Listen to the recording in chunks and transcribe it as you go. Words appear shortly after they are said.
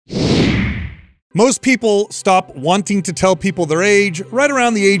Most people stop wanting to tell people their age right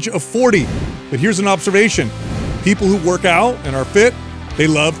around the age of 40. But here's an observation. People who work out and are fit, they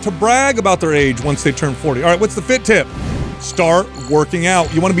love to brag about their age once they turn 40. All right, what's the fit tip? Start working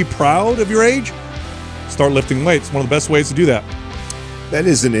out. You want to be proud of your age? Start lifting weights. One of the best ways to do that. That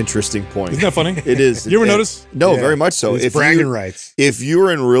is an interesting point. Isn't that funny? It is. You ever notice? No, very much so. It's bragging rights. If you're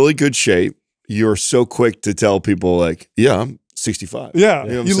in really good shape, you're so quick to tell people like, yeah, I'm 65. Yeah,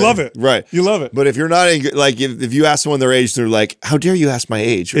 you know you love it. Right. You love it. But if you're not, like, if you ask someone their age, they're like, how dare you ask my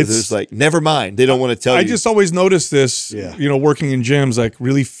age? Or it's like, never mind. They don't want to tell you. I just always notice this, you know, working in gyms, like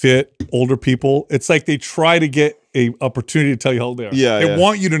really fit older people. It's like they try to get a opportunity to tell you how old they are. Yeah, they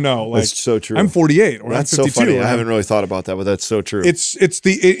want you to know. Like, that's so true. I'm 48 or that's I'm 52. so funny. Right? I haven't really thought about that, but that's so true.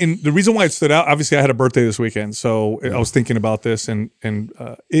 The reason why it stood out. Obviously, I had a birthday this weekend, so I was thinking about this, and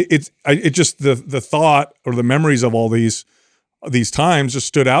it just the thought or the memories of all these times just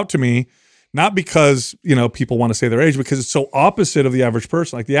stood out to me. Not because people want to say their age, because it's so opposite of the average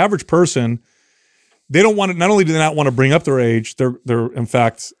person. Like the average person, they don't want to. Not only do they not want to bring up their age, they're in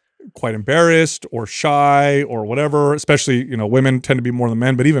fact quite embarrassed or shy or whatever. Especially, women tend to be more than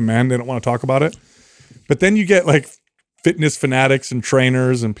men, but even men, they don't want to talk about it. But then you get like fitness fanatics and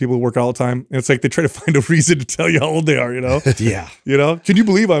trainers and people who work all the time. And it's like they try to find a reason to tell you how old they are, Yeah. Can you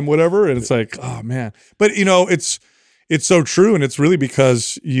believe I'm whatever? And it's like, oh man. But it's so true. And it's really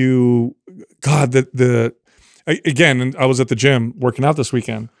because again, I was at the gym working out this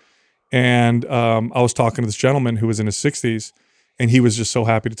weekend, and I was talking to this gentleman who was in his 60s, and he was just so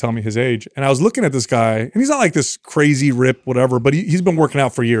happy to tell me his age. And I was looking at this guy, and he's not like this crazy rip, whatever, but he's been working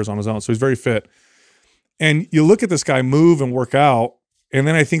out for years on his own. So he's very fit. And you look at this guy move and work out, and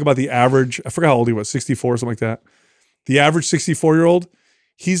then I think about the average, I forgot how old he was, 64 or something like that. The average 64-year-old,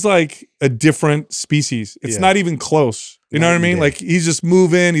 he's like a different species. It's not even close. You know what I mean? Like he's just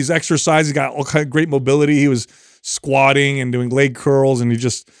moving, he's exercising, he's got all kind of great mobility. He was squatting and doing leg curls, and he's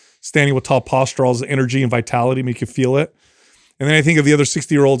just standing with tall posture, all his energy and vitality make you feel it. And then I think of the other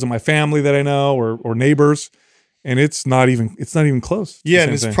 60-year-olds in my family that I know or neighbors, and it's not even close. Yeah,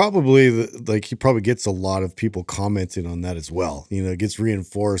 and it's probably he probably gets a lot of people commenting on that as well. It gets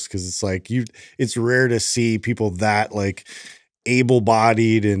reinforced because it's like it's rare to see people that like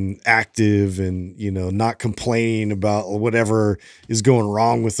able-bodied and active and not complaining about whatever is going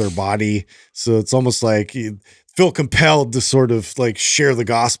wrong with their body. So it's almost like you feel compelled to sort of like share the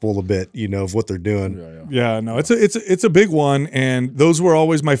gospel a bit, of what they're doing. Yeah, no, it's a big one, and those were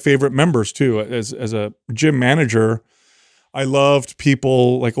always my favorite members too. As a gym manager, I loved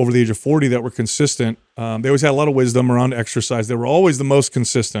people like over the age of 40 that were consistent. They always had a lot of wisdom around exercise. They were always the most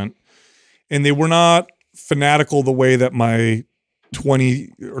consistent, and they were not fanatical the way that my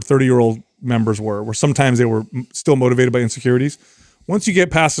 20 or 30-year-old members were sometimes they were still motivated by insecurities. Once you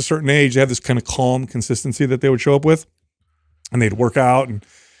get past a certain age, they have this kind of calm consistency that they would show up with, and they'd work out, and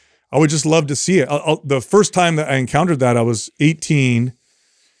I would just love to see it. The first time that I encountered that, I was 18.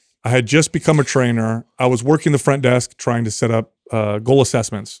 I had just become a trainer. I was working the front desk trying to set up goal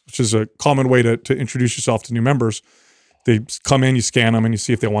assessments, which is a common way to introduce yourself to new members. They come in, you scan them, and you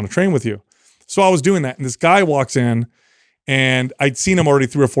see if they want to train with you. So I was doing that, and this guy walks in, and I'd seen him already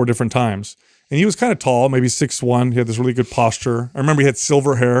 3 or 4 different times. And he was kind of tall, maybe 6'1". He had this really good posture. I remember he had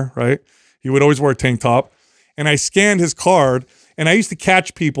silver hair, right? He would always wear a tank top. And I scanned his card, and I used to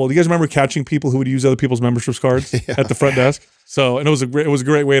catch people. Do you guys remember catching people who would use other people's membership cards at the front desk? So, and it was a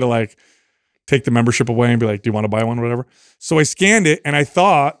great way to like take the membership away and be like, do you want to buy one or whatever? So I scanned it, and I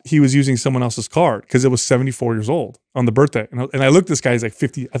thought he was using someone else's card because it was 74 years old on the birthday. And I looked at this guy, he's like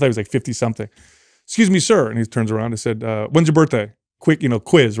 50. I thought he was like 50 something. Excuse me, sir. And he turns around and said, when's your birthday? Quick,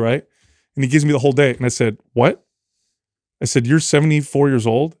 quiz, right? And he gives me the whole day. And I said, what? I said, you're 74 years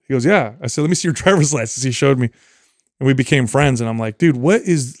old? He goes, yeah. I said, let me see your driver's license. He showed me. And we became friends. And I'm like, dude, what's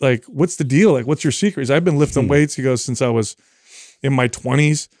the deal? Like, what's your secret? I've been lifting weights. He goes, since I was in my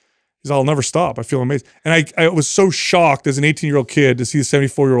 20s. He's, I'll never stop. I feel amazing. And I was so shocked as an 18-year-old kid to see a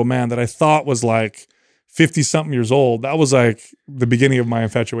 74-year-old man that I thought was like 50-something years old. That was like the beginning of my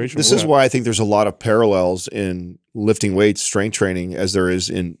infatuation. This is why I think there's a lot of parallels in lifting weights, strength training, as there is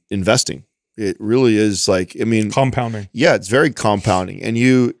in investing. It really is like, I mean, compounding. Yeah, it's very compounding.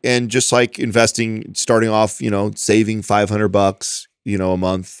 And just like investing, starting off, saving $500, a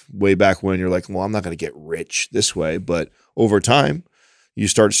month way back when, you're like, well, I'm not going to get rich this way. But over time, you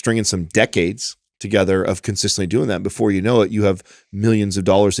start stringing some decades together of consistently doing that. Before you know it, you have millions of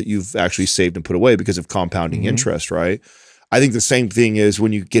dollars that you've actually saved and put away because of compounding interest, right? I think the same thing is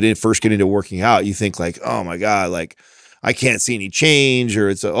when you first get into working out, you think like, oh my God, like I can't see any change, or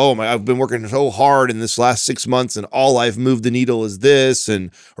it's oh my, I've been working so hard in this last 6 months and all I've moved the needle is this, or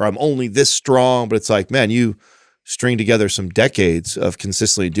I'm only this strong. But it's like, man, you string together some decades of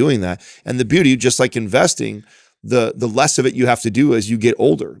consistently doing that. And the beauty, just like investing, the less of it you have to do as you get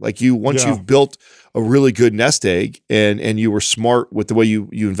older. Like once you've built a really good nest egg and you were smart with the way you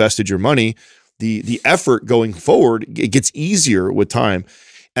invested your money, the effort going forward, it gets easier with time.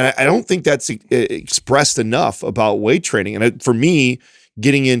 And I don't think that's expressed enough about weight training. And for me,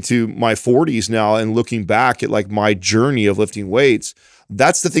 getting into my 40s now and looking back at like my journey of lifting weights,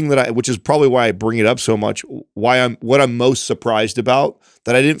 that's the thing which is probably why I bring it up so much. What I'm most surprised about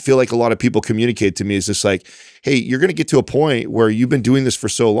that I didn't feel like a lot of people communicate to me is just like, hey, you're going to get to a point where you've been doing this for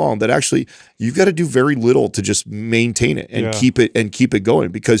so long that actually you've got to do very little to just maintain it and keep it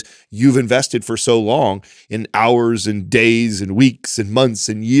going, because you've invested for so long in hours and days and weeks and months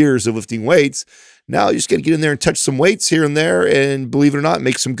and years of lifting weights. Now you just got to get in there and touch some weights here and there, and believe it or not,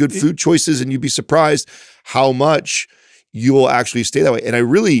 make some good food choices, and you'd be surprised how much you will actually stay that way. And I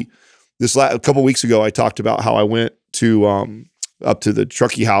really, a couple of weeks ago, I talked about how I went to up to the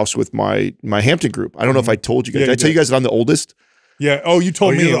Truckee house with my Hampton group. I don't know if I told you guys. Did I tell you guys that I'm the oldest? Yeah. Oh, you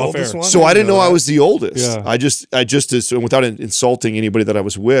told me the off air. oldest one? So I didn't know I was the oldest. Yeah. I just assumed, without insulting anybody that I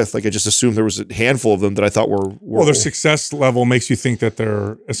was with, like I just assumed there was a handful of them that I thought were well, their success level makes you think that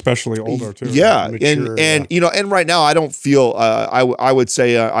they're especially older too. Yeah, Mature, and you know, and right now I don't feel I would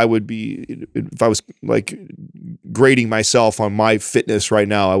say I would be, if I was like grading myself on my fitness right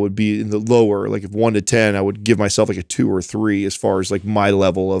now, I would be in the lower, like if 1 to 10, I would give myself like a 2 or 3 as far as like my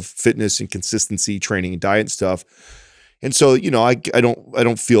level of fitness and consistency, training and diet and stuff. And so, you know, I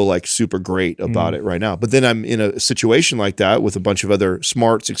don't feel like super great about it right now. But then I'm in a situation like that with a bunch of other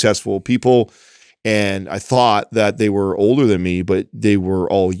smart, successful people. And I thought that they were older than me, but they were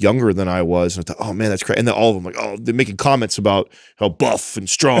all younger than I was. And I thought, oh man, that's crazy. And then all of them like, oh, they're making comments about how buff and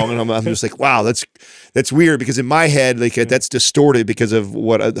strong. And I'm just like, wow, that's weird, because in my head, like that's distorted because of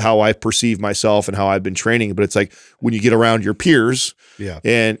how I perceive myself and how I've been training. But it's like when you get around your peers,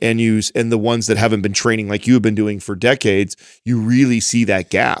 and the ones that haven't been training like you've been doing for decades, you really see that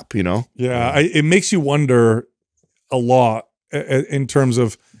gap, you know? Yeah. It makes you wonder a lot in terms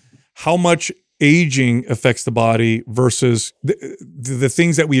of how much aging affects the body versus the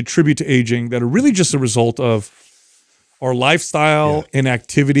things that we attribute to aging that are really just a result of our lifestyle and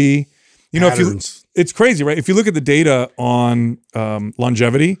activity. You know, it's crazy, right? If you look at the data on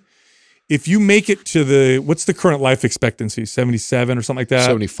longevity, if you make it to what's the current life expectancy, 77 or something like that?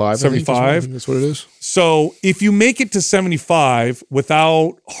 75. 75. That's what it is. So if you make it to 75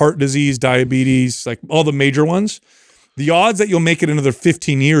 without heart disease, diabetes, like all the major ones, the odds that you'll make it another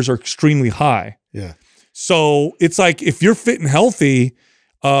 15 years are extremely high. Yeah. So it's like if you're fit and healthy,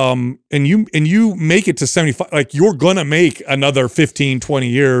 and you make it to 75, like you're gonna make another 15, 20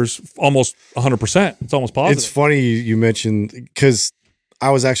 years, almost 100%. It's almost positive. It's funny you mentioned, because I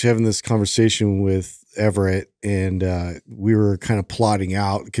was actually having this conversation with Everett, and we were kind of plotting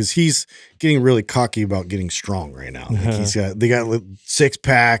out, because he's getting really cocky about getting strong right now. Like they got a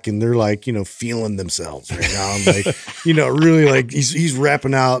 6-pack, and they're like, you know, feeling themselves right now. I'm like, you know, really like he's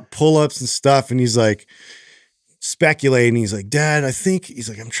repping out pull-ups and stuff, and he's like speculating. He's like, Dad, he's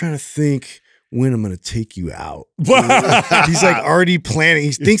like, I'm trying to think when I'm going to take you out. He's like already planning.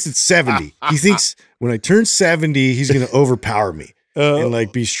 He thinks it's 70. He thinks when I turn 70, he's going to overpower me. And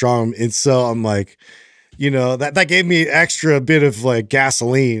like be strong. And so I'm like, you know, that gave me extra bit of like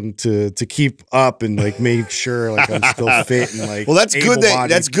gasoline to keep up and like make sure like I'm still fit and like. Well, that's good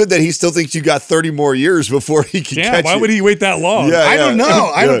that he still thinks you got 30 more years before he can catch why you. would he wait that long? Yeah, I don't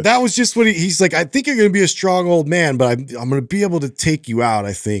know. That was just what he's like, I think you're going to be a strong old man, but I'm going to be able to take you out,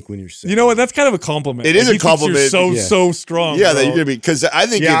 I think, when you're sick. You know what? That's kind of a compliment. It is a compliment. You're so strong. Yeah, that you're going to be, because I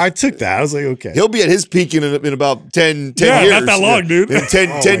think. Yeah, I took that. I was like, okay. He'll be at his peak in about 10 years. Not that long, dude. In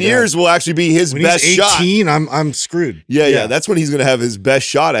 10 years will actually be his when best he's 18, shot. I'm screwed. Yeah. That's when he's going to have his best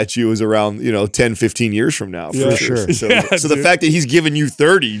shot at you, is around, 10, 15 years from now. For sure. So the fact that he's giving you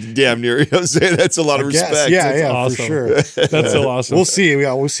 30 damn near, you know what I'm saying? That's a lot of respect. Yeah, awesome. for sure. That's so awesome. We'll see.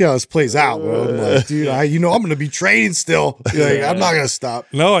 We'll see how this plays out. Bro. I'm like, dude, I'm going to be training still. Like, I'm not going to stop.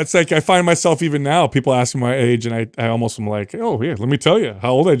 No, it's like I find myself even now, people ask me my age, and I almost am like, oh, yeah, let me tell you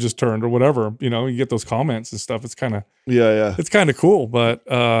how old I just turned or whatever. You know, you get those comments and stuff. It's kind of it's kind of cool, but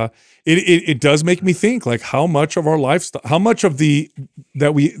it does make me think like how much of our lifestyle, how much of the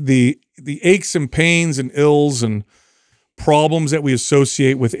aches and pains and ills and problems that we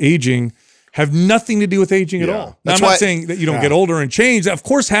associate with aging have nothing to do with aging at all. Now, I'm not saying that you don't get older and change. That of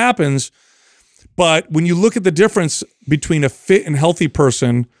course happens, but when you look at the difference between a fit and healthy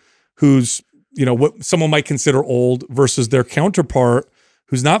person who's you know, what someone might consider old versus their counterpart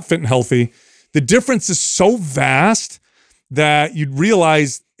who's not fit and healthy, the difference is so vast that you'd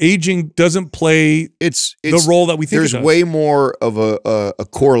realize aging doesn't play the role that we think it does. There's way more of a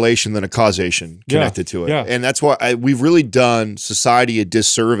correlation than a causation connected to it. Yeah. And that's why we've really done society a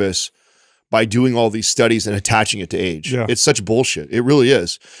disservice by doing all these studies and attaching it to age. Yeah. It's such bullshit. It really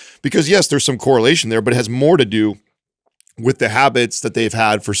is. Because yes, there's some correlation there, but it has more to do with the habits that they've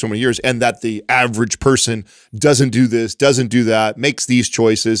had for so many years, and that the average person doesn't do this, doesn't do that, makes these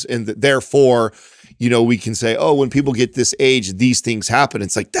choices, and therefore, you know, we can say, oh, when people get this age, these things happen.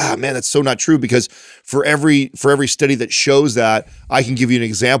 It's like, man, that's so not true, because for every study that shows that, I can give you an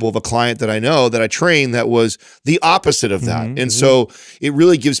example of a client that I know that I train that was the opposite of that. And so it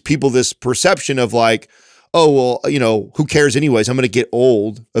really gives people this perception of like, oh, well, you know, who cares anyways? I'm going to get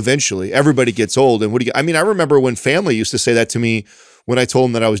old eventually. Everybody gets old. And I mean, I remember when family used to say that to me when I told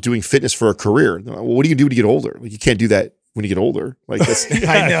them that I was doing fitness for a career. Well, what do you do to get older? Like, you can't do that when you get older. Like that's,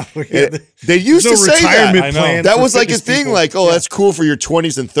 I know. They used to say that. Plan that was like a thing, people. like, oh, that's cool for your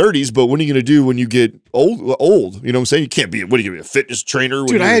 20s and 30s, but what are you going to do when you get old? You know what I'm saying? You can't be, what are you going to be, a fitness trainer?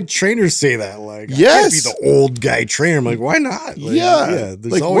 Dude, I had trainers say that. Like, yes. I can't be the old guy trainer. I'm like, why not? Like, yeah.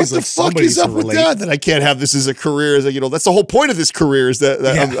 There's like, always what the fuck is up with that? That I can't have this as a career. As a, you know, that's the whole point of this career, is that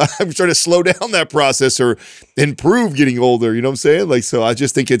I'm trying to slow down that process or improve getting older. You know what I'm saying? Like, so I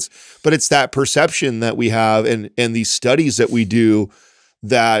just think it's that perception that we have, and these studies that we do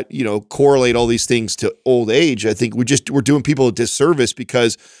that, you know, correlate all these things to old age. I think we're doing people a disservice,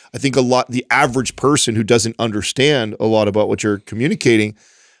 because I think the average person who doesn't understand a lot about what you're communicating,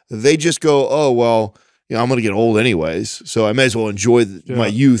 they just go, oh, well, you know, I'm going to get old anyways, so I may as well enjoy my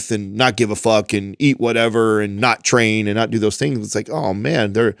youth and not give a fuck and eat whatever and not train and not do those things. It's like, oh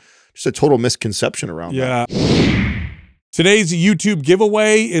man, there's just a total misconception around that. Today's YouTube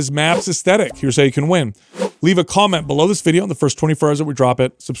giveaway is Maps Aesthetic. Here's how you can win. Leave a comment below this video in the first 24 hours that we drop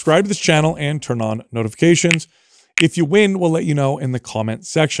it. Subscribe to this channel and turn on notifications. If you win, we'll let you know in the comment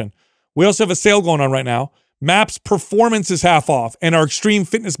section. We also have a sale going on right now. Maps Performance is half off, and our Extreme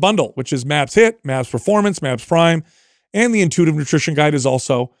Fitness Bundle, which is Maps Hit, Maps Performance, Maps Prime, and the Intuitive Nutrition Guide, is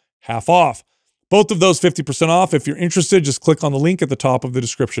also half off. Both of those 50% off. If you're interested, just click on the link at the top of the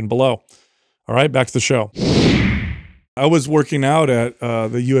description below. All right, back to the show. I was working out at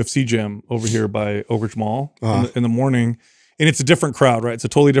the UFC gym over here by Oak Ridge Mall in the morning, and it's a different crowd, right? It's a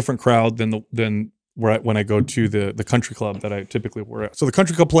totally different crowd than when I go to the country club that I typically work at. So the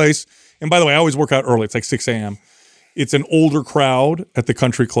country club place, and by the way, I always work out early. It's like 6 a.m. It's an older crowd at the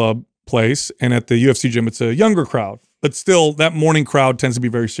country club place, and at the UFC gym, it's a younger crowd. But still, that morning crowd tends to be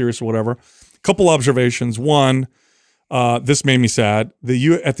very serious or whatever. Couple observations. One, this made me sad.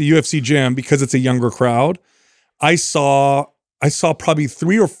 At the UFC gym, because it's a younger crowd, I saw probably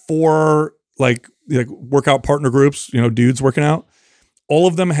 3 or 4 like workout partner groups, you know, dudes working out. All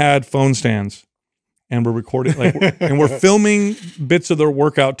of them had phone stands, and we're recording, and we're filming bits of their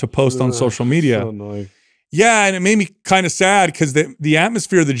workout to post on social media. So annoying. Yeah, and it made me kind of sad, because the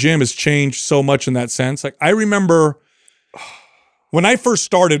atmosphere of the gym has changed so much in that sense. Like, I remember when I first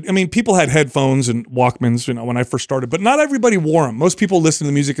started, I mean, people had headphones and Walkmans, you know, when I first started, but not everybody wore them. Most people listened to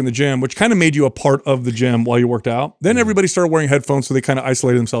the music in the gym, which kind of made you a part of the gym while you worked out. Then everybody started wearing headphones, so they kind of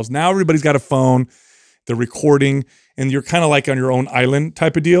isolated themselves. Now everybody's got a phone, they're recording, and you're kind of like on your own island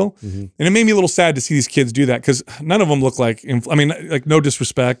type of deal. And it made me a little sad to see these kids do that, because none of them look like, I mean, like, no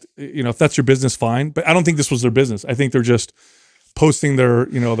disrespect, you know, if that's your business, fine. But I don't think this was their business. I think they're just posting their,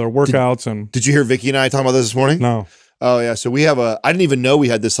 you know, their workouts. Did you hear Vicky and I talking about this morning? No. Oh yeah, so we have I didn't even know we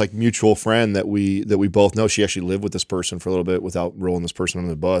had this like mutual friend that we both know. She actually lived with this person for a little bit without rolling this person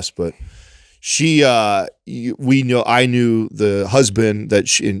under the bus, but she I knew the husband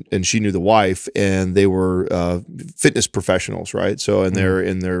and she knew the wife, and they were fitness professionals, right? So and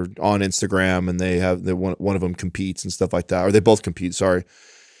they're on Instagram, and one of them competes and stuff like that, or they both compete. Sorry.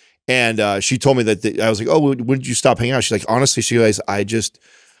 And she told me that I was like, oh, when did you stop hanging out? She's like, honestly, she goes,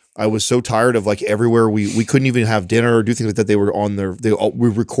 I was so tired of like everywhere we couldn't even have dinner or do things like that. They were on we were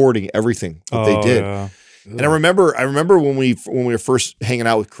recording everything that they did. Yeah. And I remember when we were first hanging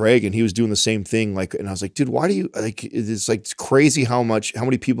out with Craig, and he was doing the same thing. Like, and I was like, dude, why do you like? It's like, it's crazy how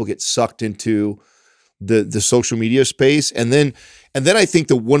many people get sucked into the social media space, and then And then I think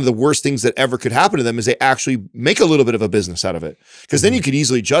that one of the worst things that ever could happen to them is they actually make a little bit of a business out of it. Because then you could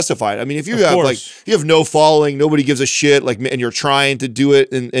easily justify it. I mean, if you have like, you have no following, nobody gives a shit, like, and you're trying to do it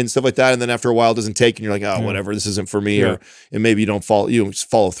and stuff like that. And then after a while it doesn't take and you're like, oh, whatever, this isn't for me. Or, and maybe you don't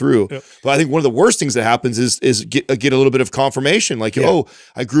follow through. But I think one of the worst things that happens is get a little bit of confirmation. Like, oh,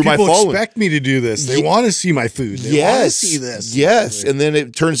 I grew my following. People expect me to do this. They want to see my food. They want to see this. Yes. And then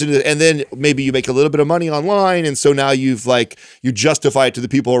it turns into, and then maybe you make a little bit of money online. And so now you justify it to the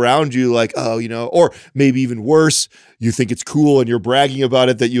people around you, like, oh, you know, or maybe even worse, you think it's cool and you're bragging about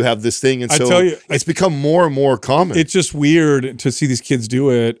it that you have this thing. And so I tell you, it's become more and more common. It's just weird to see these kids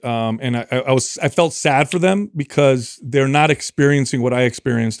do it. And I felt sad for them because they're not experiencing what I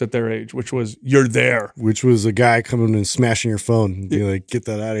experienced at their age, which was you're there. Which was a guy coming and smashing your phone and being like, get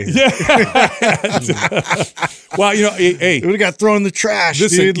that out of here. Yeah. Well, you know, hey. It would have got thrown in the trash,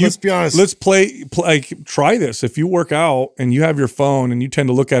 dude. Let's be honest. Let's try this. If you work out and you have your phone and you tend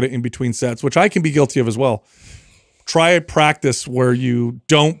to look at it in between sets, which I can be guilty of as well, try a practice where you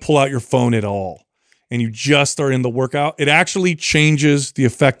don't pull out your phone at all and you just are in the workout. It actually changes the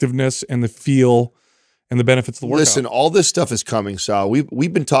effectiveness and the feel and the benefits of the workout. Listen, all this stuff is coming, Sal.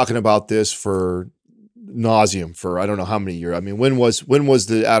 We've been talking about this for nauseum for I don't know how many years. I mean, when was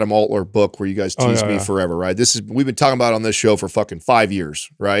the Adam Altler book where you guys teased me forever, right? We've been talking about it on this show for fucking 5 years,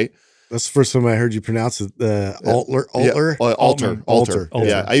 right? That's the first time I heard you pronounce it. Alter.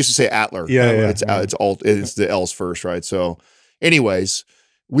 Yeah, I used to say Atler. Yeah. It's the L's first, right? So, anyways,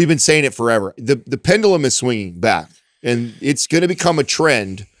 we've been saying it forever. The pendulum is swinging back, and it's going to become a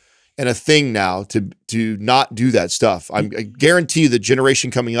trend and a thing now to not do that stuff. I guarantee you the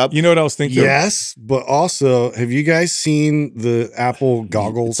generation coming up. You know what I was thinking? Yes, but also, have you guys seen the Apple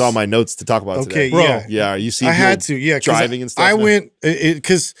goggles? It's on my notes to talk about today. Bro, yeah. You see, I had to, driving and stuff. I went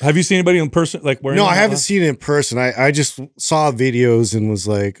because have you seen anybody in person like wearing? No, I haven't seen it in person. I just saw videos and was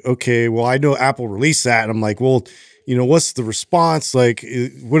like, okay, well, I know Apple released that, and I'm like, well, you know, what's the response? Like,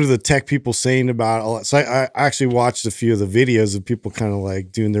 what are the tech people saying about all that? So I actually watched a few of the videos of people kind of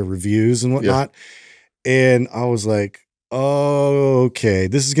like doing their reviews and whatnot. Yeah. And I was like, oh, okay,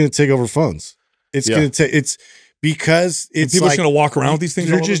 this is going to take over phones. It's going to take, because it's people are going to walk around with these things.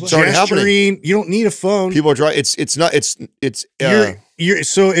 They're just gesturing. You don't need a phone. People are driving. So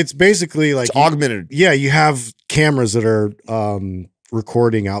it's basically like it's augmented. Yeah. You have cameras that are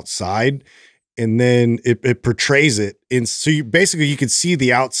recording outside, and then it portrays it. And so you could see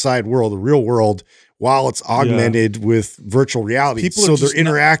the outside world, the real world, while it's augmented with virtual reality. So they're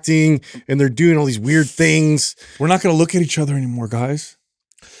interacting and they're doing all these weird things. We're not going to look at each other anymore, guys.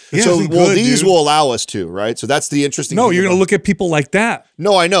 Yeah, so, these will allow us to, right? So that's the interesting thing. No, you're going to look at people like that.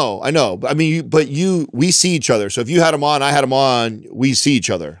 No, I know. I mean, we see each other. So if you had them on, I had them on, we see each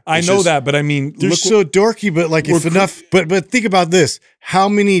other. I know that, but I mean, they're so dorky, but like if enough, but think about this. How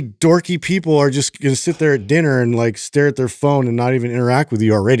many dorky people are just going to sit there at dinner and like stare at their phone and not even interact with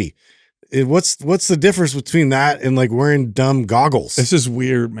you already? What's the difference between that and like wearing dumb goggles? This is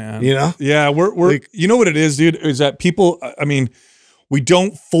weird, man. You know? Yeah, we're like, you know what it is, dude, is that people, I mean, we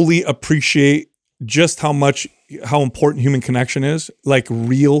don't fully appreciate just how important human connection is, like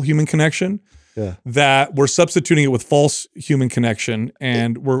real human connection. Yeah. That we're substituting it with false human connection,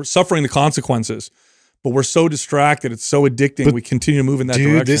 and we're suffering the consequences. But we're so distracted. It's so addicting. We continue to move in that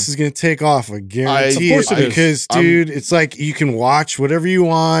direction. This is going to take off. I guarantee of course it is. Because, dude, it's like you can watch whatever you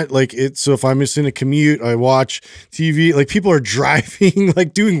want. Like so if I'm just in a commute, I watch TV. Like people are driving,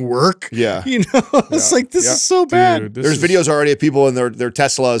 like doing work. Yeah. You know, it's like, this is so bad. Dude, there's videos already of people in their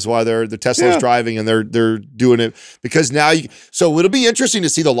Teslas while the Tesla's driving, and they're doing it because now so it'll be interesting to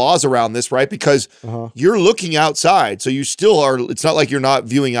see the laws around this, right? Because you're looking outside. So you still are, it's not like you're not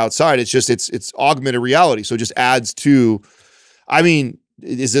viewing outside. It's just, it's augmented reality. So it just adds to, I mean,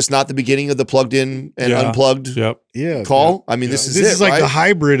 is this not the beginning of the plugged in and unplugged call? I mean, this is like right? the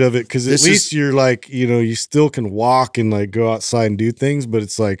hybrid of it, because at least you're like, you know, you still can walk and like go outside and do things, but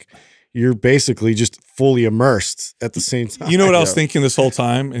it's like you're basically just fully immersed at the same time. You know what I was thinking this whole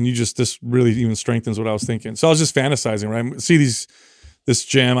time, and this really even strengthens what I was thinking. So I was just fantasizing, right? See this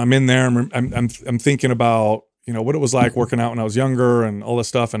gym, I'm in there, I'm thinking about, you know, what it was like working out when I was younger and all this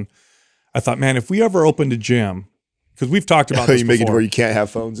stuff, and I thought, man, if we ever opened a gym, because we've talked about this you make before. it where you can't have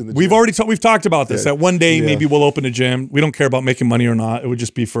phones in the gym. We've talked about this. That one day maybe we'll open a gym. We don't care about making money or not. It would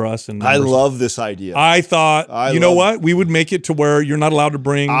just be for us. And I love this idea. I thought, you know what? We would make it to where you're not allowed to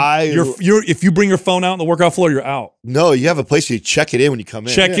bring if you bring your phone out on the workout floor, you're out. No, you have a place where you check it in when you come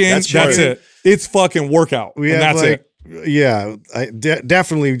in. Check in. That's it. It's fucking workout. And that's it. Yeah, I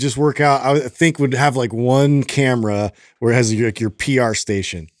definitely just work out. I think would have like one camera where it has like your PR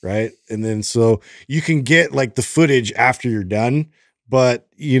station, right? And then so you can get like the footage after you're done, But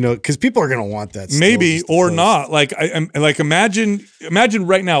because people are gonna want that, maybe still, or not. Like imagine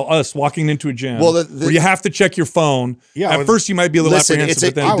right now us walking into a gym where you have to check your phone. Yeah, at first you might be a little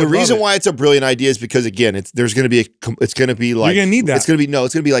apprehensive. But then the reason why it's a brilliant idea is because again, it's going to be like you're gonna need that. It's going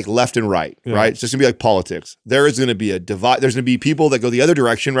to be like left and right, right? It's just going to be like politics. There is going to be a divide. There's going to be people that go the other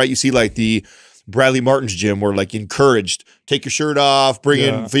direction, right? You see like the Bradley Martin's gym where like encouraged, take your shirt off, bring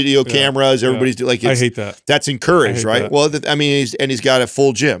in video cameras. Everybody's like, I hate that. That's encouraged, right? That. Well, I mean, he's got a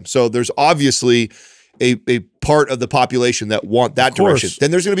full gym. So there's obviously a part of the population that want that direction.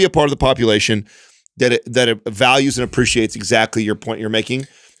 Then there's going to be a part of the population that values and appreciates exactly your point you're making.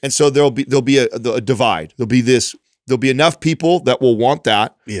 And so there'll be a divide. There'll be enough people that will want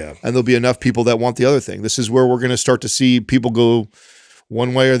that. Yeah. And there'll be enough people that want the other thing. This is where we're going to start to see people go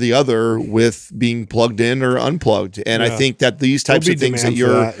one way or the other with being plugged in or unplugged. And I think that these types of things that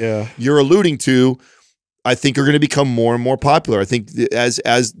you're alluding to, I think are going to become more and more popular. I think as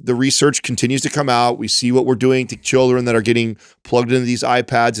the research continues to come out, we see what we're doing to children that are getting plugged into these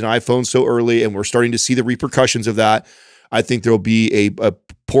iPads and iPhones so early, and we're starting to see the repercussions of that. I think there'll be a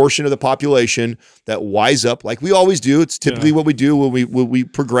portion of the population that wise up like we always do. It's typically what we do when we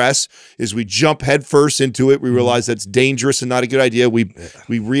progress is we jump headfirst into it. We realize that's dangerous and not a good idea. We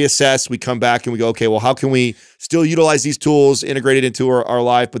reassess, we come back and we go, okay, well, how can we still utilize these tools, integrate it into our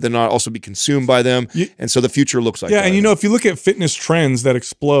life, but then not also be consumed by them? And so the future looks like that. And if you look at fitness trends that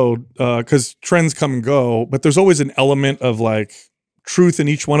explode, because trends come and go, but there's always an element of like truth in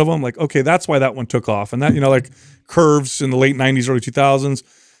each one of them. Like, okay, that's why that one took off. And that, like curves in the late 90s, early 2000s,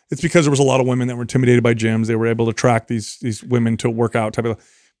 it's because there was a lot of women that were intimidated by gyms. They were able to attract these women to work out type of.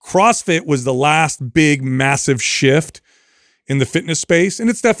 CrossFit was the last big, massive shift in the fitness space. And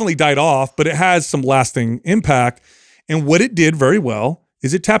it's definitely died off, but it has some lasting impact. And what it did very well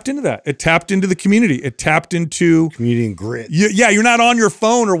is it tapped into that. It tapped into the community. It tapped into community and grit. You're not on your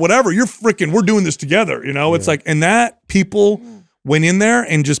phone or whatever. We're doing this together. It's like, and that people went in there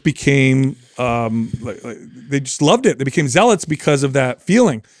and just became, they just loved it. They became zealots because of that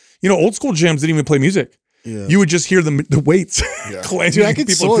feeling. Old school gyms didn't even play music. Yeah. You would just hear the weights clanging. Dude, I could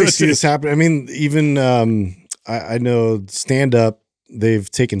totally see this happen. I mean, even I know stand up, they've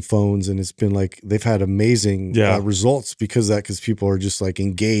taken phones and it's been like they've had amazing results because people are just like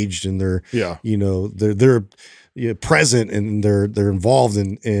engaged and they're they're present and they're involved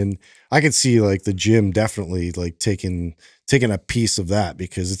and I could see like the gym definitely like taking a piece of that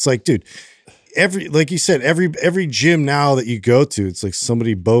because it's like, dude, like you said, every gym now that you go to, it's like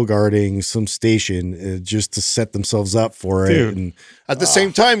somebody bogarting some station just to set themselves up for it. And at the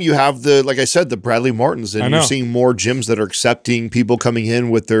same time, you have like I said, the Bradley Martins, and you're seeing more gyms that are accepting people coming in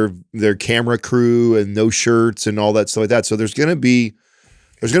with their camera crew and no shirts and all that stuff like that. So there's going to be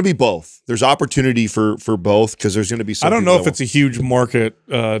both. There's opportunity for both because there's going to be some. I don't know if it's a huge market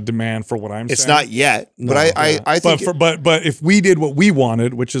demand for what I'm saying. It's not yet, but I think. But if we did what we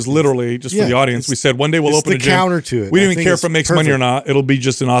wanted, which is literally just for the audience, we said one day we'll open a gym. Counter to it. We don't even care if it makes money or not. It'll be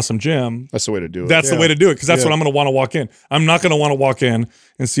just an awesome gym. That's the way to do it. That's the way to do it because that's what I'm going to want to walk in. I'm not going to want to walk in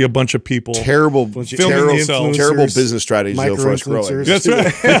and see a bunch of people terrible business strategy for us growing. That's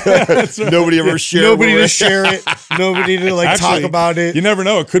right. Nobody ever share. Nobody to share it. Nobody to like talk about it. You never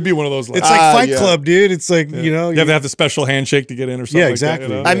know. It could be one of those. It's like Fight Club, dude. It's like you have to have the special handshake to get in or something. Yeah, exactly.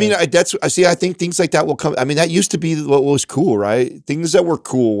 Like that, I mean, I think things like that will come. I mean, that used to be what was cool, right? Things that were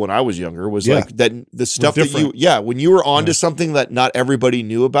cool when I was younger was like that. The stuff that when you were onto something that not everybody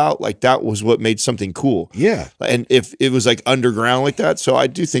knew about, like that was what made something cool. Yeah, and if it was like underground like that, so I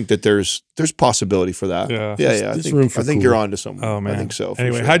do think that there's possibility for that. Yeah. I think you're onto something. Oh man, I think so.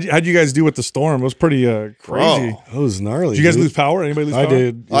 Anyway, how'd you guys do with the storm? It was pretty crazy. It was gnarly. Did you guys lose power? Anybody lose power? I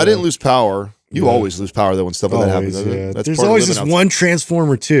did. I didn't lose power. You always lose power though when stuff like that happens. Yeah. There's always this one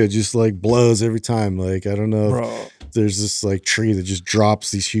transformer too, just like blows every time. Like I don't know if there's this like tree that just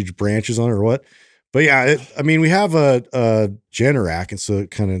drops these huge branches on it or what. But yeah, I mean we have a Generac, and so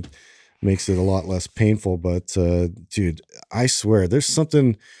it kind of makes it a lot less painful. But dude, I swear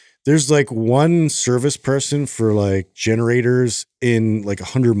there's like one service person for like generators in like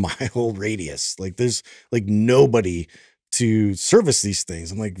 100-mile radius. Like there's like nobody to service these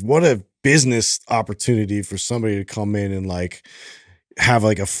things. I'm like, what a business opportunity for somebody to come in and like have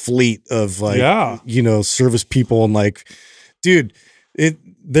like a fleet of like, service people. And like, dude,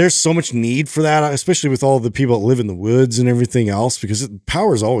 there's so much need for that, especially with all the people that live in the woods and everything else, because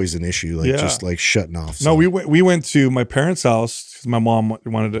power is always an issue, like just like shutting off. So. No, we went to my parents' house because my mom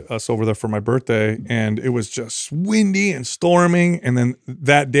wanted us over there for my birthday, and it was just windy and storming. And then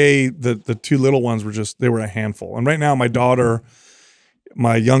that day, the two little ones they were a handful. And right now, my daughter,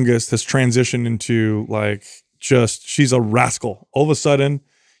 my youngest, has transitioned into like she's a rascal. All of a sudden,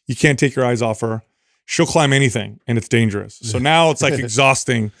 you can't take your eyes off her. She'll climb anything, and it's dangerous. So now it's like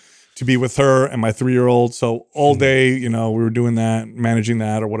exhausting to be with her and my 3-year-old. So all day, you know, we were doing that, managing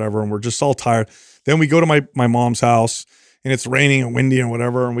that or whatever, and we're just all tired. Then we go to my mom's house, and it's raining and windy and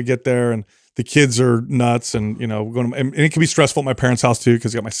whatever, and we get there, and the kids are nuts, and you know, we're going to, and it can be stressful at my parents' house too,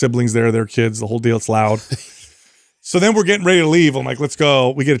 because I got my siblings there, their kids, the whole deal. It's loud. So then we're getting ready to leave. I'm like, let's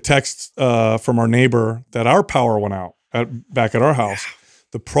go. We get a text from our neighbor that our power went out back at our house. Yeah.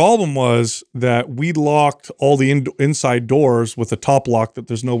 The problem was that we locked all the inside doors with a top lock that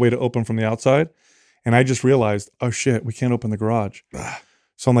there's no way to open from the outside. And I just realized, oh shit, we can't open the garage.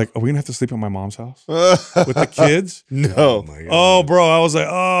 So I'm like, are we gonna have to sleep at my mom's house with the kids? No. Oh, bro, I was like,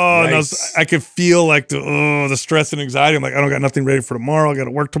 oh, and I could feel like the stress and anxiety. I'm like, I don't got nothing ready for tomorrow. I got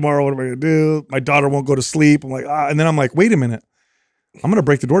to work tomorrow. What am I gonna do? My daughter won't go to sleep. I'm like, and then I'm like, wait a minute, I'm gonna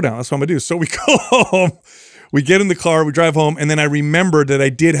break the door down. That's what I'm gonna do. So we go home, we get in the car, we drive home, and then I remembered that I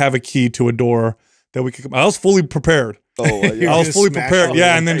did have a key to a door that we could. I was fully prepared. Oh, I was fully prepared.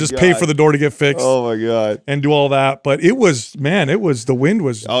 Yeah, and then just pay for the door to get fixed. Oh my God. And do all that. But it was, man, the wind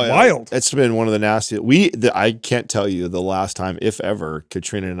was wild. It's been one of the nastiest. I can't tell you the last time, if ever,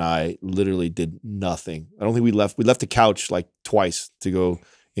 Katrina and I literally did nothing. I don't think we left the couch like twice to go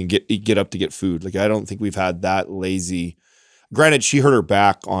and get up to get food. Like I don't think we've had that lazy. Granted, she hurt her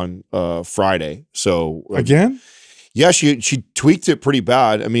back on Friday. So again? Yeah, she tweaked it pretty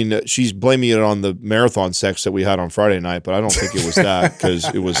bad. I mean, she's blaming it on the marathon sex that we had on Friday night, but I don't think it was that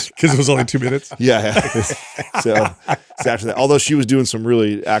because it was only 2 minutes. Yeah. So after that, although she was doing some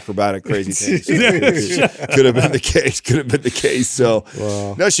really acrobatic, crazy things, could have been the case. So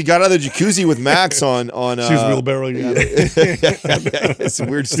no, she got out of the jacuzzi with Max on. She was wheelbarrowing. It's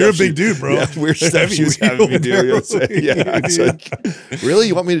weird stuff. You're a big dude, bro. Yeah, weird stuff she was having me do. Yeah, it's like, really,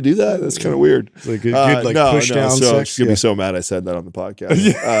 you want me to do that? That's kind of weird. It's like good push down. So she's gonna be so mad I said that on the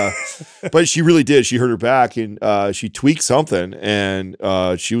podcast. But she really did. She hurt her back and she tweaked something, and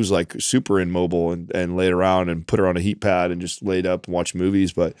she was like super immobile and laid around and put her on a heat pad and just laid up and watched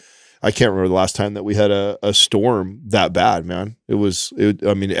movies. But I can't remember the last time that we had a storm that bad, man. I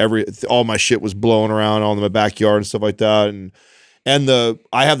mean, all my shit was blowing around all in my backyard and stuff like that. And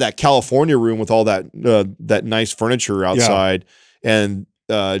I have that California room with all that nice furniture outside, and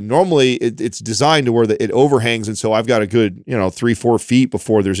normally it's designed to where it overhangs, and so I've got a good 3-4 feet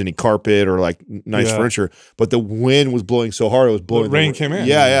before there's any carpet or like nice furniture. But the wind was blowing so hard, it was blowing. The rain came in.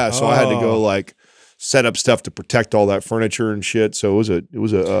 Yeah. So I had to go like set up stuff to protect all that furniture and shit. So it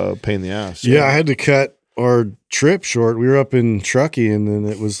was a pain in the ass. Yeah, I had to cut our trip short. We were up in Truckee, and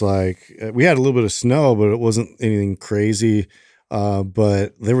then it was like we had a little bit of snow, but it wasn't anything crazy.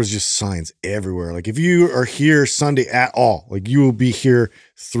 But there was just signs everywhere. Like if you are here Sunday at all, like you will be here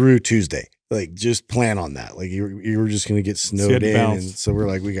through Tuesday. Like just plan on that. Like you were just going to get snowed in. And so we're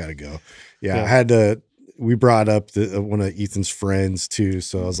like, we got to go. Yeah. We brought up one of Ethan's friends too.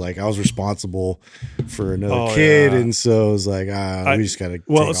 So I was like, I was responsible for another kid. Yeah. And so I was like, we just got to.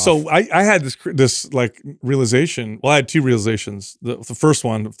 Well, so I had this like realization. Well, I had 2 realizations. The first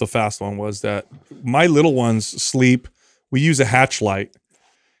one, the fast one, was that my little ones sleep. We use a hatch light,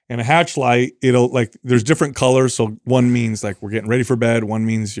 and a hatch light, there's different colors. So one means like we're getting ready for bed. One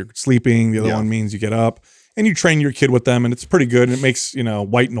means you're sleeping. The other one means you get up, and you train your kid with them, and it's pretty good. And it makes,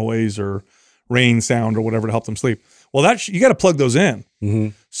 white noise or rain sound or whatever to help them sleep. Well, you got to plug those in. Mm-hmm.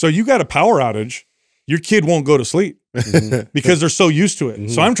 So you got a power outage, your kid won't go to sleep because they're so used to it. Mm-hmm.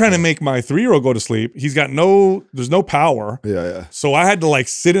 So I'm trying to make my 3-year-old go to sleep. He's got there's no power. Yeah. So I had to like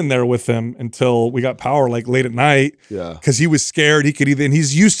sit in there with him until we got power, like late at night. Yeah. Because he was scared. And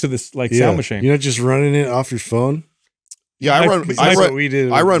he's used to this like sound machine. You're not just running it off your phone? Yeah, I run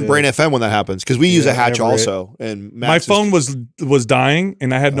Brain FM when that happens because we use a hatch also. And my phone was dying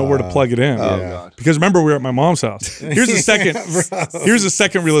and I had nowhere to plug it in. God. Because remember, we were at my mom's house. Here's the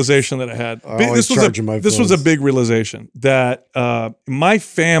second realization that I had. This was a big realization that my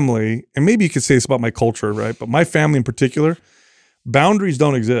family, and maybe you could say this about my culture, right? But my family in particular, boundaries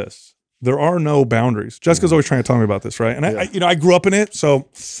don't exist. There are no boundaries. Jessica's always trying to tell me about this, right? And I grew up in it, so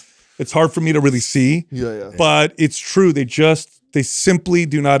it's hard for me to really see. Yeah. But it's true. They simply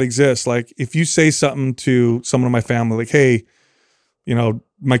do not exist. Like if you say something to someone in my family, like, hey,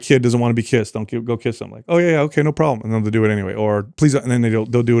 my kid doesn't want to be kissed. Don't go kiss him. Like, oh yeah, okay, no problem. And then they'll do it anyway. Or please, and then they'll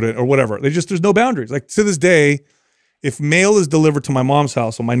do it or whatever. There's no boundaries. Like to this day, if mail is delivered to my mom's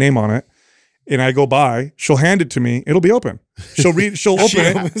house with my name on it, and I go by, she'll hand it to me. It'll be open. She'll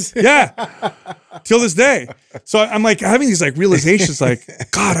open it. Yeah. Till this day. So I'm like having these like realizations like,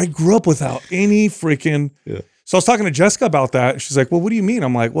 God, I grew up without any freaking. Yeah. So I was talking to Jessica about that. She's like, well, what do you mean?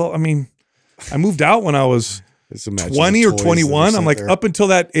 I'm like, well, I mean, I moved out when I was Just imagine 20 the or toys that are 21. set I'm like, there. up until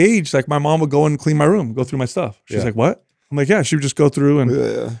that age, like my mom would go and clean my room, go through my stuff. She's Yeah. like, what? I'm like, yeah, she would just go through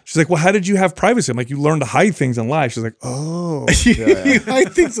and she's like, well, how did you have privacy? I'm like, you learn to hide things in life. She's like, oh, I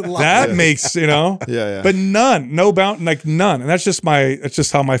think so. that makes, but none, no bound, like none. And that's just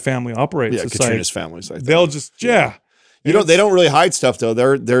how my family operates. Yeah, it's Katrina's like, family's like that. they'll just, You know, they don't really hide stuff though.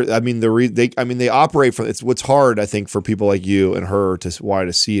 They operate from, it's what's hard, I think, for people like you and her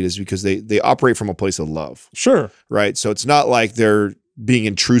to see it is because they operate from a place of love. Sure. Right. So it's not like they're being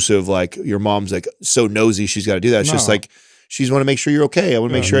intrusive, like your mom's like so nosy she's got to do that. It's just like she's want to make sure you're okay. I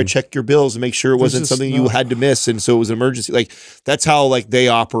want to make sure I check your bills and make sure it wasn't something you had to miss, and so it was an emergency. Like that's how like they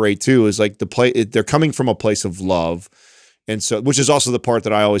operate too. Is like they're coming from a place of love, and so which is also the part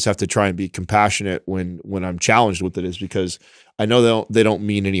that I always have to try and be compassionate when I'm challenged with it, is because I know they don't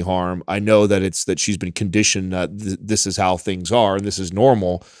mean any harm. I know that it's that she's been conditioned that this is how things are and this is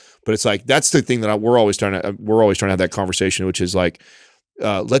normal. But it's like that's the thing that we're always trying to have that conversation, which is like,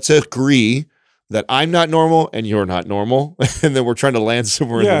 let's agree that I'm not normal and you're not normal, and then we're trying to land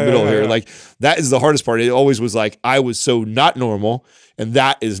somewhere in the middle here. Like that is the hardest part. It always was like I was so not normal, and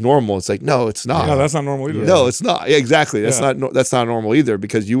that is normal. It's like no, it's not. No, that's not normal either. No, it's not. Yeah, exactly. That's not normal either,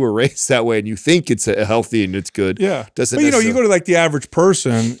 because you were raised that way and you think it's healthy and it's good. Yeah. Doesn't but you go to like the average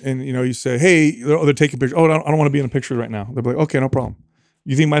person and you say, hey, they're taking pictures. Oh, I don't want to be in a picture right now. They'll be like, okay, no problem.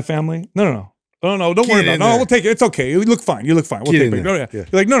 You think my family? No. Oh, no, don't worry about it. No, we'll take it. It's okay. You look fine. We'll take it. No, You're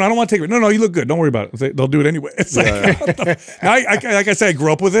like, no, I don't want to take it. No, you look good. Don't worry about it. They'll do it anyway. It's like, like I said, I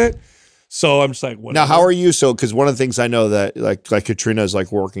grew up with it. So I'm just like, whatever. Now, how are you? So, because one of the things I know that like Katrina is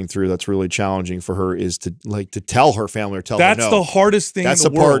like working through that's really challenging for her is to tell her family or tell them no. That's the hardest thing. That's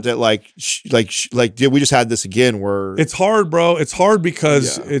in the part world. that we just had this again where it's hard, bro. It's hard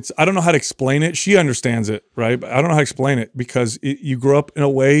because I don't know how to explain it. She understands it, right? But I don't know how to explain it because you grew up in a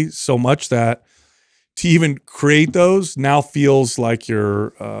way so much that to even create those now feels like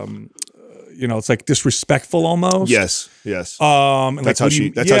you're, it's like disrespectful almost. Yes. And that's how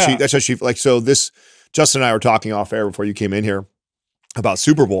she like, so this, Justin and I were talking off air before you came in here about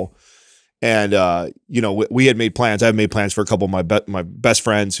Super Bowl. And, we had made plans. I've made plans for a couple of my best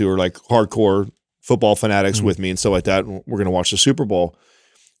friends who are like hardcore football fanatics with me and stuff like that. We're going to watch the Super Bowl.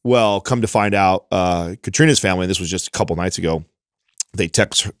 Well, come to find out, Katrina's family, this was just a couple nights ago, they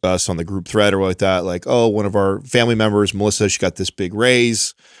text us on the group thread or like that, like, oh, one of our family members, Melissa, she got this big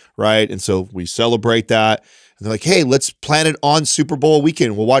raise, right? And so we celebrate that. And they're like, hey, let's plan it on Super Bowl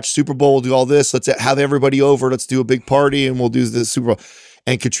weekend. We'll watch Super Bowl, we'll do all this. Let's have everybody over. Let's do a big party and we'll do the Super Bowl.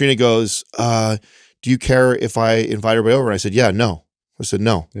 And Katrina goes, do you care if I invite everybody over? And I said, yeah, no. I said,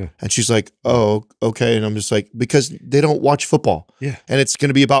 no. Yeah. And she's like, oh, okay. And I'm just like, because they don't watch football. Yeah. And it's going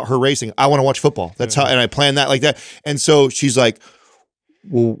to be about her racing. I want to watch football. That's how, and I planned that like that. And so she's like,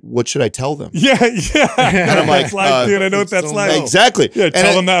 well, what should I tell them? Yeah. And I'm like, dude, I know what that's like. Exactly. Yeah,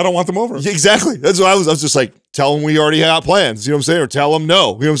 tell them that I don't want them over. Exactly. That's what I was just like, tell them we already have plans. You know what I'm saying? Or tell them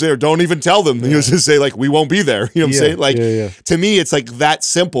no. You know what I'm saying? Or don't even tell them. You know, just say like, we won't be there. You know what I'm saying? Like, to me, it's like that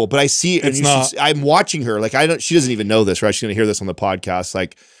simple. But I see it. And I'm watching her. Like, she doesn't even know this, right? She's going to hear this on the podcast.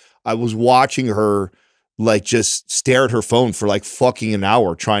 Like, I was watching her like just stare at her phone for like fucking an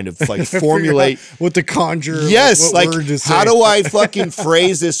hour trying to like formulate what to conjure. Yes, like word to say. How do I fucking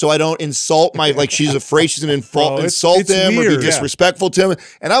phrase this so I don't insult like she's afraid she's gonna insult him weird, or be disrespectful to him.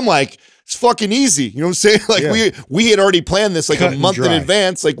 And I'm like, it's fucking easy. You know what I'm saying? Like we had already planned this like cut a month in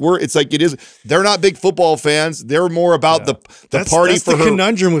advance. Like it is. They're not big football fans. They're more about the party that's for the her.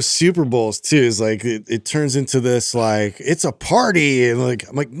 Conundrum with Super Bowls too is like it turns into this like it's a party and like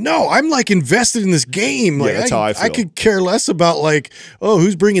I'm like no, I'm like invested in this game. Like that's how I feel. I could care less about like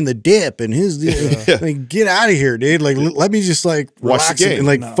who's bringing the dip and who's like get out of here, dude. Like let me just like watch the game and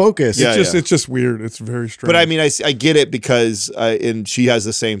like focus. It's just weird. It's very strange. But I mean, I get it because and she has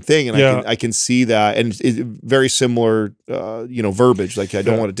the same thing, and I can see that, and very similar, verbiage. Like I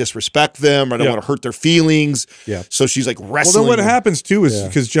don't want to disrespect them, or I don't want to hurt their feelings. Yeah. So she's like wrestling. Well, then what happens too is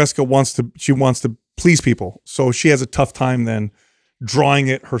because Jessica wants to please people, so she has a tough time then drawing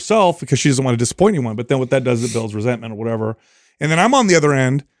it herself because she doesn't want to disappoint anyone. But then what that does, it builds resentment or whatever. And then I'm on the other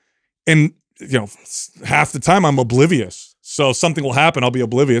end, and half the time I'm oblivious. So something will happen, I'll be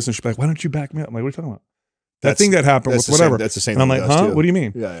oblivious, and she'll be like, "Why don't you back me up?" I'm like, "What are you talking about?" That thing that happened with whatever. That's the same. And I'm like, huh? What do you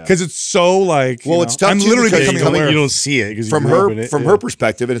mean? Yeah. Because it's so like, well, it's tough. I'm literally becoming aware. You don't see it because from her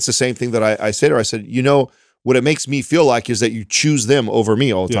perspective, and it's the same thing that I say to her. I said, what it makes me feel like is that you choose them over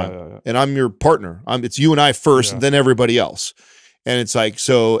me all the time, and I'm your partner. It's you and I first, and then everybody else. And it's like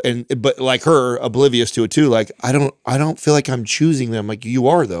but like her, oblivious to it too. Like I don't feel like I'm choosing them. Like you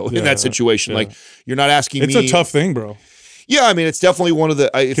are though in that situation. Like you're not asking me. It's a tough thing, bro. Yeah, I mean, it's definitely one of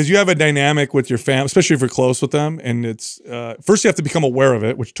the because you have a dynamic with your family, especially if you're close with them, and it's first you have to become aware of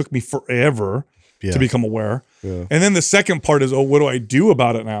it, which took me forever to become aware, and then the second part is, oh, what do I do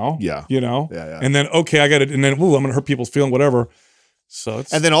about it now? Yeah, you know, and then okay, I got it, and then ooh, I'm gonna hurt people's feeling, whatever. So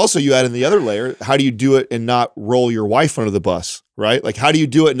it's, and then also you add in the other layer. How do you do it and not roll your wife under the bus? Right? Like, how do you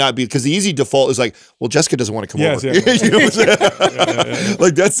do it and not be, because the easy default is like, well, Jessica doesn't want to come over. Yeah. You know what I'm saying?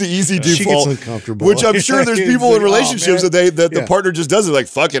 Like, that's the easy default. She gets uncomfortable. Which I'm sure there's people in relationships that the partner just does it. Like,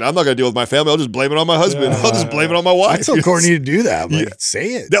 fuck it, I'm not gonna deal with my family. I'll just blame it on my husband. I'll just blame it on my wife. I tell Courtney to do that. Like,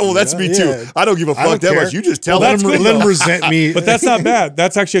 say it. Well, that's me too. I don't give a fuck that much. You just tell them. Let them resent me. But that's not bad.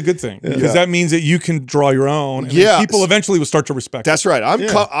 That's actually a good thing, because that means that you can draw your own. And people eventually will start to respect. That's right.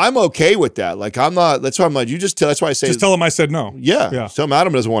 I'm okay with that. Like, I'm not. That's why I'm like, you just tell. That's why I say, just tell him I said no. Yeah. Tell him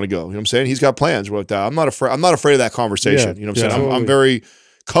Adam doesn't want to go. You know what I'm saying? He's got plans with that. I'm not afraid of that conversation. You know what I'm saying? I'm very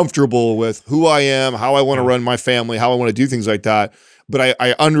comfortable with who I am, how I want to run my family, how I want to do things like that. But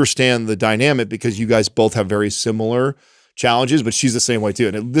I understand the dynamic, because you guys both have very similar challenges, but she's the same way too.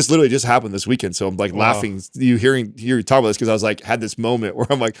 And this literally just happened this weekend. So I'm like laughing, you talk about this, because I was like, had this moment where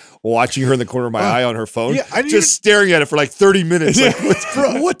I'm like watching her in the corner of my eye on her phone, just staring at it for like 30 minutes. Like,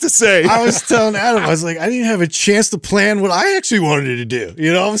 what to say? I was telling Adam, I was like, I didn't have a chance to plan what I actually wanted to do.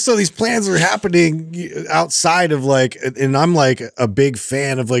 You know, so these plans are happening outside of like, and I'm like a big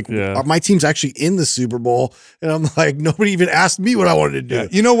fan of like, my team's actually in the Super Bowl. And I'm like, nobody even asked me what I wanted to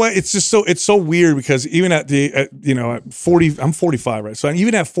do. You know what? It's just it's so weird, because even at I'm 45, right? So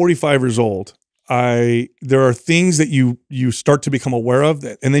even at 45 years old, there are things that you start to become aware of,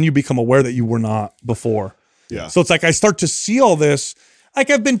 and then you become aware that you were not before. Yeah. So it's like I start to see all this. Like,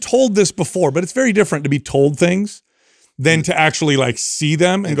 I've been told this before, but it's very different to be told things than to actually like see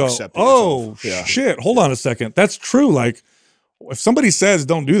them and go, oh shit, hold on a second, that's true. Like, if somebody says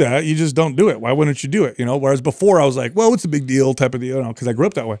don't do that, you just don't do it. Why wouldn't you do it? You know. Whereas before I was like, well, it's a big deal type of deal, you know, because I grew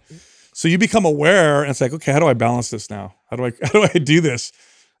up that way. So you become aware, and it's like, okay, how do I balance this now? How do I do this?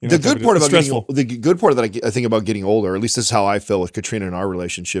 You know, the good part about the good part that I think about getting older, at least this is how I feel with Katrina in our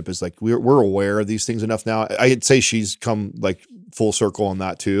relationship, is like we're aware of these things enough now. I'd say she's come like full circle on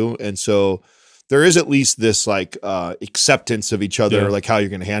that too, and so there is at least this like acceptance of each other, like how you're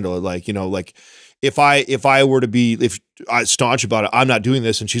going to handle it. Like, you know, like if I were to be staunch about it, I'm not doing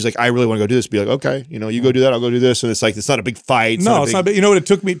this, and she's like, I really want to go do this. Be like, okay, you know, you go do that, I'll go do this, and it's like, it's not a big fight. It's not big. You know what?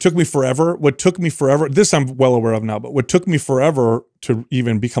 It took me forever. What took me forever? This I'm well aware of now, but what took me forever to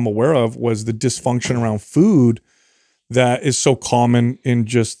even become aware of was the dysfunction around food that is so common in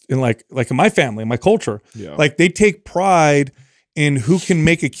like in my family, in my culture. Yeah. Like, they take pride in who can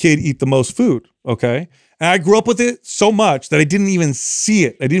make a kid eat the most food. Okay. And I grew up with it so much that I didn't even see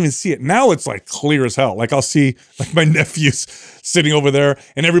it. Now it's like clear as hell. Like, I'll see like my nephews sitting over there,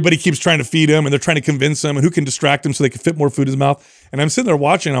 and everybody keeps trying to feed him, and they're trying to convince him and who can distract him so they can fit more food in his mouth. And I'm sitting there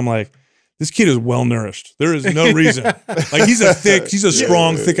watching, and I'm like, this kid is well nourished. There is no reason. Like, he's a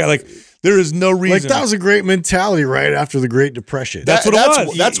strong, thick guy. Like, there is no reason. Like, that was a great mentality right after the Great Depression. That's what it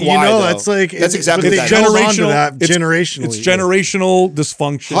was. That's why. You know, that's exactly that. Generational. It's generational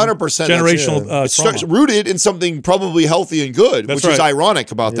dysfunction. 100%. Generational trauma. It's rooted in something probably healthy and good, which is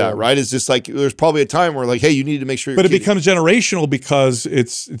ironic about that, right? It's just like, there's probably a time where like, hey, you need to make sure. But it becomes generational because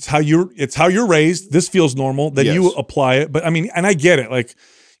it's how you're raised. This feels normal. Then you apply it. But I mean, and I get it. Like,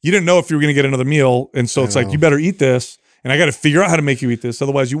 you didn't know if you were going to get another meal, and so it's like, you better eat this. And I got to figure out how to make you eat this.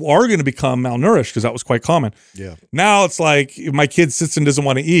 Otherwise, you are going to become malnourished, because that was quite common. Yeah. Now it's like, if my kid sits and doesn't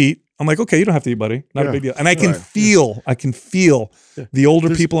want to eat, I'm like, okay, you don't have to eat, buddy. Not a big deal. And I can feel the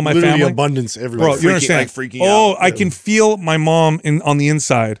older people in my family. Abundance everywhere. Bro, you understand? Freaking out. I can feel my mom on the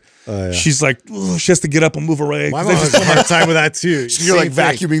inside. She's like, she has to get up and move away. My mom has a hard time with that too. You're like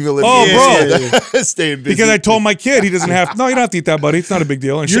vacuuming the living room. Bro. Staying busy. Because I told my kid, he doesn't have, no, you don't have to eat that, buddy. It's not a big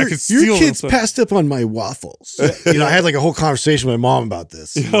deal. And your kid's passed up on my waffles. You know, I had like a whole conversation with my mom about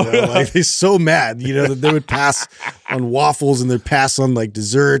this. You know, like, they're so mad, you know, that they would pass on waffles, and they'd pass on like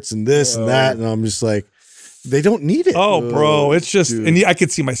desserts and this and that. And I'm just like, they don't need it. Oh, bro. It's just, dude. And I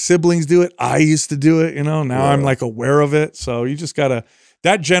could see my siblings do it. I used to do it, you know, now I'm like aware of it. So you just gotta,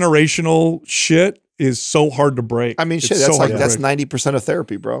 that generational shit is so hard to break. I mean, shit, that's 90% of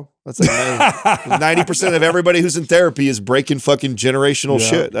therapy, bro. That's like 90% of everybody who's in therapy is breaking fucking generational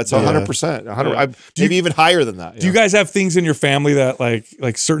shit. That's 100%. Maybe even higher than that. Do you guys have things in your family that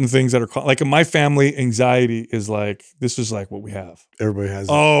like certain things that are like in my family, anxiety is like, this is like what we have. Everybody has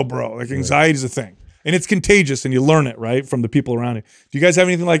it. Oh, bro. Like, anxiety is a thing. And it's contagious, and you learn it, right, from the people around you. Do you guys have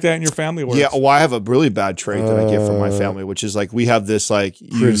anything like that in your family? Yeah, well, I have a really bad trait that I get from my family, which is like we have this like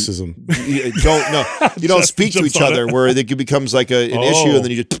criticism. You don't speak to each other, where it becomes like an issue, and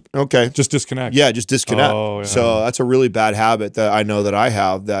then you just disconnect. Yeah, just disconnect. Oh, yeah. So that's a really bad habit that I know that I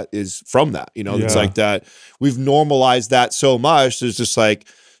have that is from that. You know, it's like that. We've normalized that so much. There's just like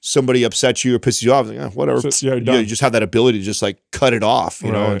somebody upsets you or pisses you off, like, whatever. So, you just have that ability to just like cut it off,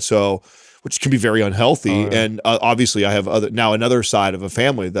 you know, and so. Which can be very unhealthy, and obviously I have another side of a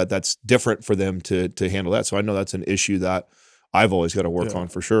family that's different for them to handle that. So I know that's an issue that I've always got to work on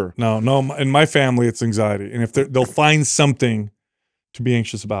for sure. No, in my family it's anxiety, and if they'll find something to be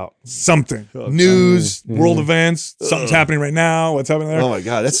anxious about, something news, world events, something's happening right now. What's happening there? Oh my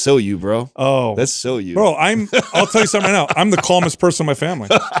God, that's so you, bro. Oh, that's so you, bro. I'll tell you something right now. I'm the calmest person in my family.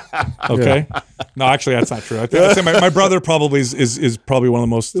 Okay, no, actually, that's not true. I'd say my brother probably is probably one of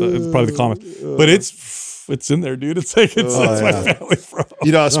the most, probably the calmest. But it's in there, dude. It's like it's my family, bro.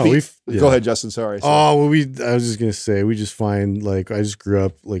 You know, go ahead, Justin. Sorry. Oh, well, I was just gonna say we just find like I just grew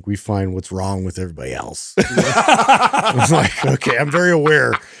up like we find what's wrong with everybody else. I'm like, okay, I'm very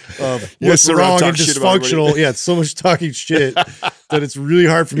aware of what's wrong and dysfunctional. Yeah, it's so much talking shit that it's really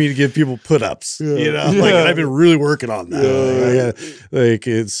hard for me to give people put ups. You know, like I've been really working on that. Like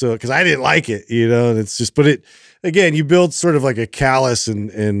it's so because I didn't like it, you know, and it's just again, you build sort of like a callus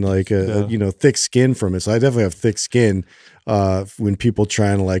and like a thick skin from it. So I definitely have thick skin when people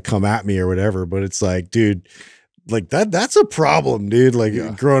trying to like come at me or whatever. But it's like, dude, like that's a problem, dude.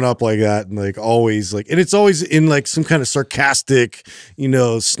 Like growing up like that and like always like, and it's always in like some kind of sarcastic,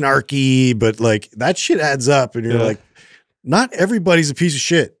 snarky, but like that shit adds up and you're like, not everybody's a piece of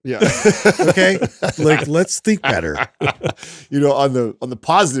shit. Yeah. Okay. Like, let's think better. On the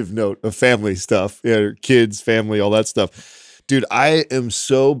positive note of family stuff, kids, family, all that stuff, dude, I am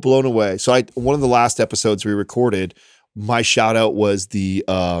so blown away. So one of the last episodes we recorded, my shout out was the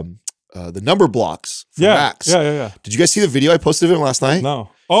number blocks for Max. Yeah. Did you guys see the video I posted of him last night? No.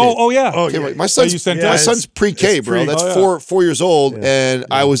 Oh yeah. Oh, yeah. My son's pre-K, bro. That's 4 years old, and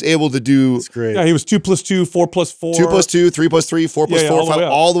I was able to do. That's great. Yeah, he was 2 + 2, 4 + 4, 2 + 2, 3 + 3, 4 + 4, 5,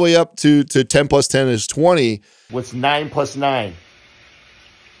 all the way up to 10 + 10 is 20. What's 9 + 9?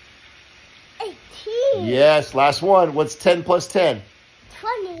 18. Yes, last one. What's 10 + 10?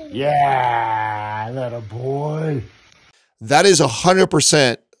 20. Yeah, little boy. That is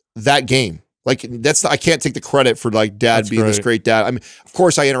 100% that game. Like I can't take the credit for like dad being this great dad. I mean, of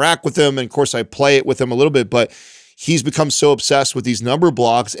course I interact with him and of course I play it with him a little bit, but he's become so obsessed with these number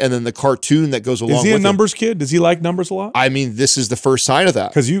blocks and then the cartoon that goes along with it. Is he a numbers kid? Does he like numbers a lot? I mean, this is the first sign of that.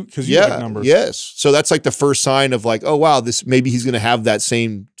 Because you like numbers. Yes. So that's like the first sign of like, oh wow, maybe he's gonna have that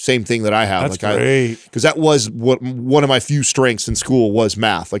same thing that I have. That's great. Because that was one of my few strengths in school was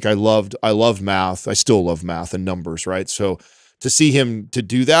math. Like I loved math. I still love math and numbers, right? So to see him to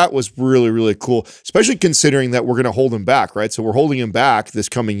do that was really, really cool, especially considering that we're going to hold him back, right? So we're holding him back this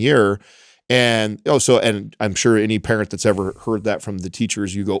coming year. And and I'm sure any parent that's ever heard that from the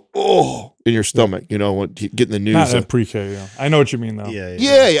teachers, you go, oh, in your stomach, when getting the news. Not at pre-K, yeah. I know what you mean, though.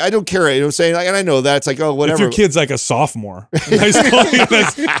 Yeah, I don't care. You know what I'm saying? And I know that. It's like, oh, whatever. If your kid's like a sophomore in high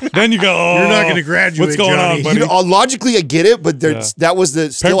school, then you go, oh. You're not going to graduate, what's going on, buddy? Logically, I get it, but that was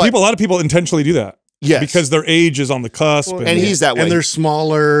the still. A lot of people intentionally do that. Yes. Because their age is on the cusp. And he's that way. And they're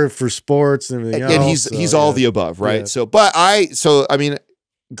smaller for sports and everything else. And he's all the above, right? Yeah. So I mean,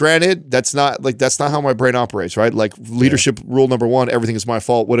 granted, that's not how my brain operates, right? Like leadership rule number 1, everything is my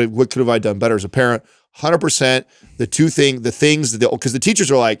fault. What could have I done better as a parent? 100%. The things because the teachers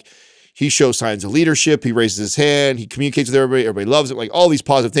are like, he shows signs of leadership, he raises his hand, he communicates with everybody loves it, like all these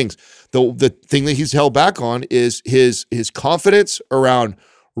positive things. The thing that he's held back on is his confidence around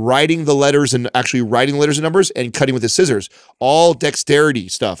writing the letters and actually writing letters and numbers and cutting with his scissors. All dexterity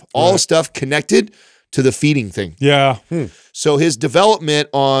stuff. All stuff connected to the feeding thing. Yeah. So his development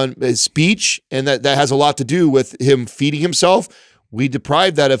on his speech, and that has a lot to do with him feeding himself. We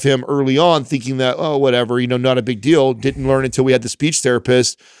deprived that of him early on, thinking that, oh, whatever, not a big deal. Didn't learn until we had the speech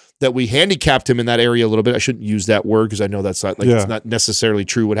therapist that we handicapped him in that area a little bit. I shouldn't use that word because I know that's not it's not necessarily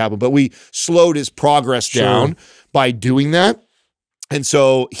true what happened, but we slowed his progress down by doing that. And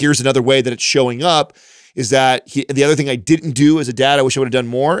so here's another way that it's showing up is that the other thing I didn't do as a dad, I wish I would have done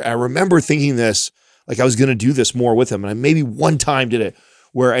more. I remember thinking this, like I was going to do this more with him. And I maybe one time did it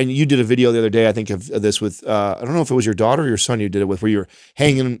and you did a video the other day, I think of this with, I don't know if it was your daughter or your son you did it with, where you were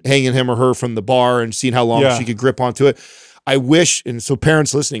hanging him or her from the bar and seeing how long she could grip onto it. I wish, and so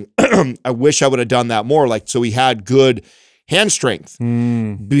parents listening, I wish I would have done that more. Like, so he had good hand strength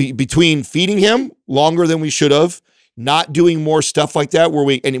between feeding him longer than we should have, not doing more stuff like that where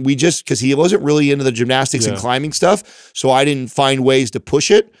we just, because he wasn't really into the gymnastics and climbing stuff, so I didn't find ways to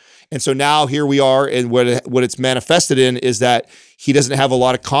push it. And so now here we are, and what it's manifested in is that he doesn't have a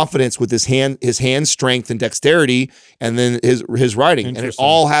lot of confidence with his hand strength and dexterity, and then his riding, and it's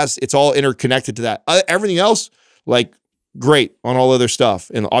all interconnected to that. Everything else, like, great on all other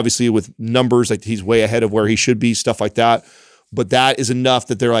stuff, and obviously with numbers, like he's way ahead of where he should be, stuff like that. But that is enough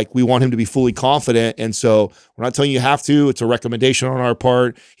that they're like, we want him to be fully confident, and so we're not telling you have to. It's a recommendation on our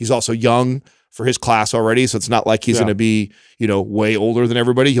part. He's also young for his class already, so it's not like he's going to be, you know, way older than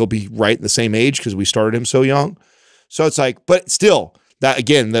everybody. He'll be right in the same age because we started him so young. So it's like, but still, that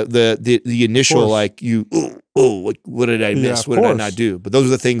again, the initial like what did I miss? What did I not do? But those are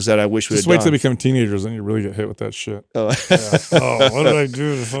the things that I wish we had done. Just wait till they become teenagers, and you really get hit with that shit. Oh, what did I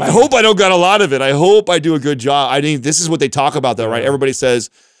do? I hope I don't got a lot of it. I hope I do a good job. I think this is what they talk about, though, right? Everybody says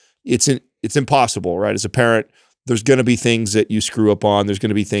it's impossible, right? As a parent, there's going to be things that you screw up on. There's going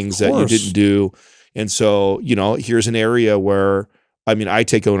to be things that you didn't do. And so, you know, here's an area where, I mean, I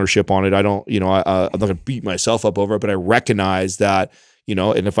take ownership on it. I don't, you know, I'm not going to beat myself up over it, but I recognize that, you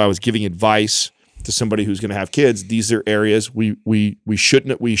know, and if I was giving advice to somebody who's going to have kids, these are areas we should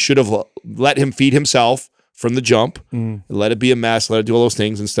have let him feed himself from the jump, let it be a mess, let it do all those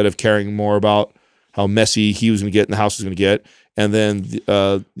things instead of caring more about how messy he was going to get and the house was going to get. And then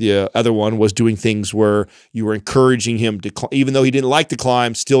the other one was doing things where you were encouraging him to, even though he didn't like to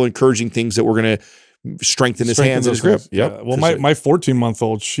climb, still encouraging things that were going to strengthen his hands and his grip. Yep. Yeah. Well, my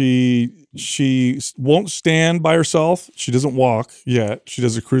 14-month-old, she won't stand by herself. She doesn't walk yet. She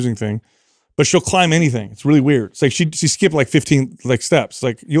does a cruising thing, but she'll climb anything. It's really weird. It's like she skipped like 15 like steps.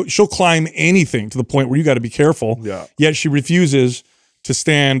 Like she'll climb anything to the point where you got to be careful. Yeah. Yet she refuses to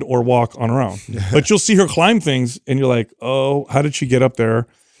stand or walk on her own. But you'll see her climb things, and you're like, oh, how did she get up there?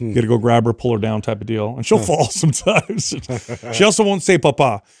 You got to go grab her, pull her down type of deal. And she'll fall sometimes. She also won't say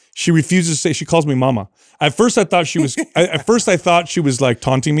papa. She refuses to say, she calls me mama. At first I thought she was, I thought she was like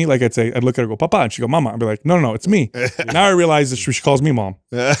taunting me. Like I'd look at her, go, papa. And she'd go, mama. I'd be like, no, it's me. Now I realize that she calls me mom.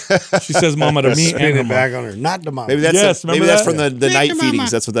 She says mama to me and her back on her, not to mama. Maybe that's, that's from the night feedings.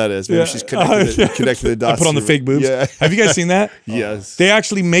 That's what that is. Maybe she's connected the dots. I put on the fake boobs. Yeah. Have you guys seen that? Yes. They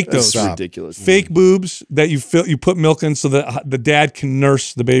actually make those. That's ridiculous. Fake boobs that you put milk in so that the dad can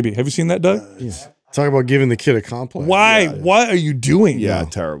nurse the baby. Have you seen that, Doug? Yeah. Talk about giving the kid a complex. Why? Yeah. What are you doing? Yeah,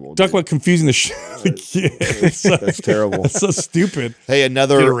 terrible. Talk about confusing the shit out of the kid. That's terrible. That's so stupid. Hey, get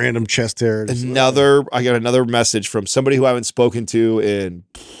a random chest hair. I got another message from somebody who I haven't spoken to in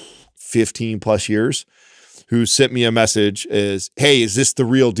 15 plus years, who sent me a message hey, is this the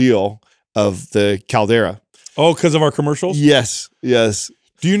real deal of the Caldera? Oh, because of our commercials? Yes.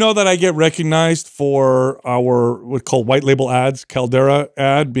 Do you know that I get recognized for our what's called white label ads, Caldera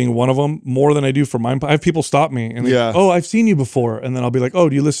ad being one of them, more than I do for Mind Pump? I have people stop me and they go, oh, I've seen you before. And then I'll be like, oh,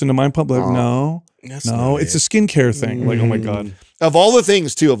 do you listen to Mind Pump? Like, no, it's a skincare thing. Like, oh my God. Of all the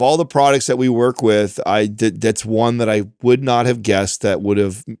things too, of all the products that we work with, that's one that I would not have guessed that would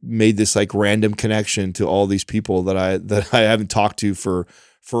have made this like random connection to all these people that I haven't talked to for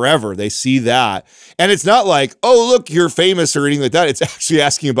forever. They see that, and it's not like, oh, look, you're famous or anything like that. It's actually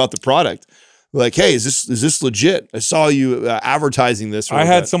asking about the product. Like, hey, is this legit? I saw you advertising this. I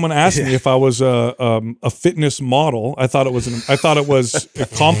had someone ask me if I was a fitness model. I thought it was a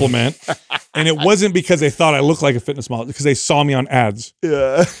compliment, and it wasn't because they thought I looked like a fitness model, because they saw me on ads.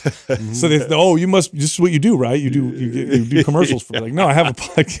 Yeah. So they thought, oh, this is what you do, right? You do commercials for. Like, no, I have a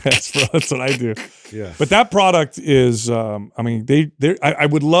podcast, bro. That's what I do. Yeah. But that product is, I mean, I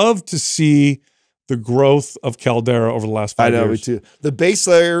would love to see the growth of Caldera over the last 5 years. I know, me too. The base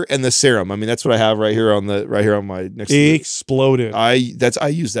layer and the serum. I mean, that's what I have right here on my next. Exploded. I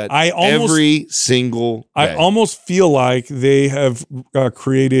use that every single day. I almost feel like they have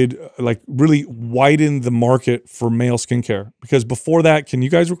created, like, really widened the market for male skincare, because before that, can you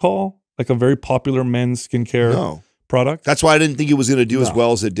guys recall like a very popular men's skincare product? That's why I didn't think it was going to do as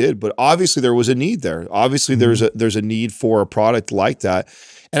well as it did. But obviously there was a need there. Obviously there's a need for a product like that.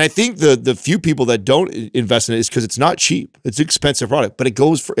 And I think the few people that don't invest in it is because it's not cheap. It's an expensive product, but it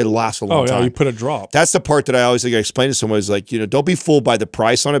lasts a long time. Oh yeah, you put a drop. That's the part that I always think I explain to someone is like, you know, don't be fooled by the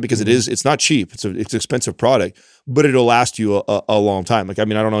price on it, because it's not cheap. It's an expensive product, but it'll last you a long time. Like, I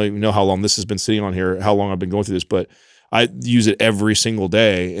mean, I don't even know how long this has been sitting on here, how long I've been going through this, but I use it every single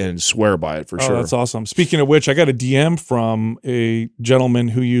day and swear by it for sure. That's awesome. Speaking of which, I got a DM from a gentleman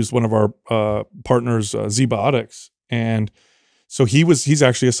who used one of our partners, Zbiotics, and so he's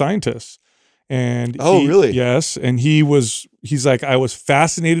actually a scientist. And really? Yes. And he's like, I was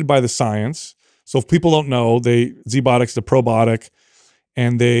fascinated by the science. So if people don't know, Zbiotics is a probiotic,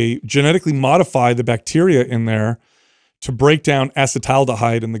 and they genetically modify the bacteria in there to break down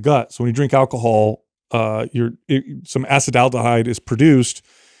acetaldehyde in the gut. So when you drink alcohol, some acetaldehyde is produced,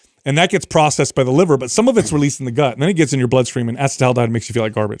 and that gets processed by the liver, but some of it's released in the gut, and then it gets in your bloodstream, and acetaldehyde makes you feel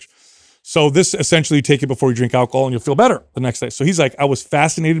like garbage. So this essentially, you take it before you drink alcohol, and you'll feel better the next day. So he's like, I was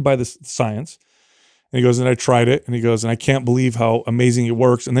fascinated by this science. And he goes, and I tried it, and he goes, and I can't believe how amazing it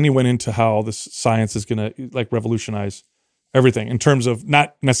works. And then he went into how this science is going to like revolutionize everything in terms of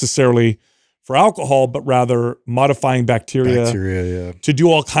not necessarily for alcohol, but rather modifying bacteria to do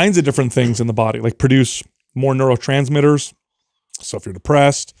all kinds of different things in the body, like produce more neurotransmitters. So if you're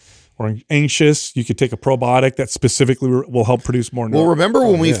depressed or anxious, you could take a probiotic that specifically will help produce more. Well, remember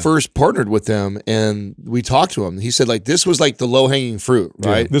when we first partnered with them and we talked to him, he said like, this was like the low hanging fruit,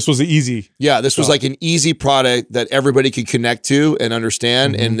 right? Yeah, this was the easy. Yeah. This was like an easy product that everybody could connect to and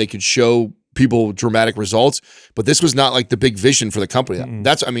understand, and they could show people dramatic results, but this was not like the big vision for the company.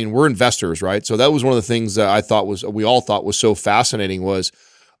 That's, I mean, we're investors, right? So that was one of the things that I thought was, we all thought was so fascinating was,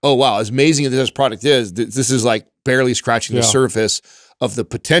 oh, wow, as amazing as this product is, this is like barely scratching the surface of the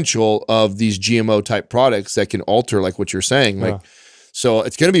potential of these GMO type products that can alter like what you're saying. Like, so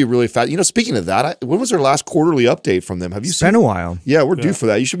it's going to be really fast. You know, speaking of that, when was their last quarterly update from them? Have you seen? It's been a while. Yeah, we're due for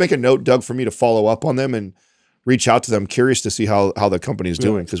that. You should make a note, Doug, for me to follow up on them and reach out to them. Curious to see how the company is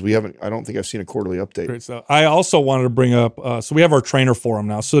doing, because we haven't, I don't think I've seen a quarterly update. Great stuff. I also wanted to bring up, so we have our trainer forum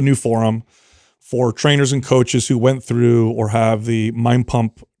now. So a new forum for trainers and coaches who went through or have the Mind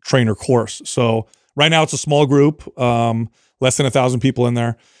Pump trainer course. So right now it's a small group, less than 1,000 people in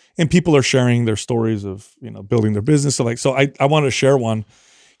there, and people are sharing their stories of, you know, building their business. So like, so I wanted to share one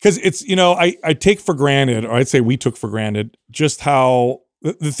because it's, you know, I take for granted, or I'd say we took for granted just how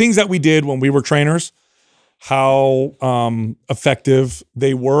the things that we did when we were trainers, how effective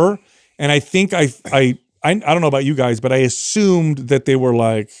they were. And I think I don't know about you guys, but I assumed that they were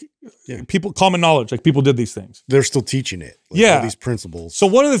like people, common knowledge, like people did these things. They're still teaching it. Like all these principles. So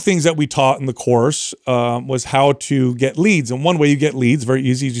one of the things that we taught in the course was how to get leads. And one way you get leads, very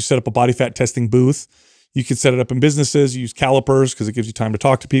easy, is you set up a body fat testing booth. You can set it up in businesses. You use calipers because it gives you time to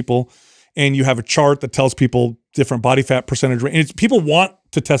talk to people. And you have a chart that tells people different body fat percentage. And it's, people want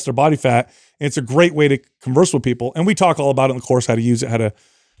to test their body fat. And it's a great way to converse with people. And we talk all about it in the course, how to use it,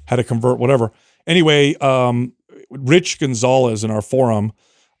 how to convert, whatever. Anyway, Rich Gonzalez in our forum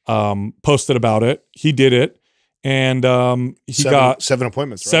posted about it. He did it. And he got 7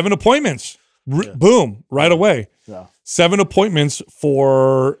 appointments, right? 7 appointments. Boom, right away. Yeah. 7 appointments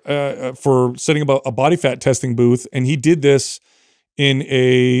for setting up a body fat testing booth. And he did this in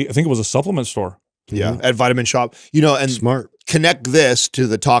I think it was a supplement store. Yeah, at Vitamin Shop. You know, and smart. Connect this to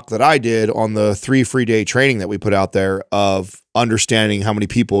the talk that I did on the 3 free day training that we put out there of understanding how many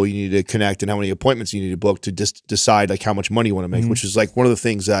people you need to connect and how many appointments you need to book to decide like how much money you want to make, which is like one of the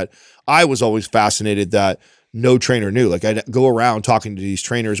things that I was always fascinated that no trainer knew. Like I'd go around talking to these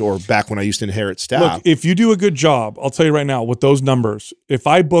trainers, or back when I used to inherit staff. Look, if you do a good job, I'll tell you right now with those numbers, if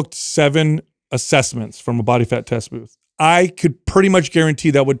I booked 7 assessments from a body fat test booth, I could pretty much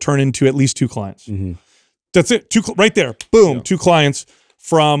guarantee that would turn into at least 2 clients. That's it. 2 right there. Boom. 2 clients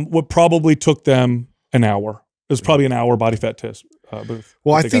from what probably took them an hour. It was probably an hour body fat test booth.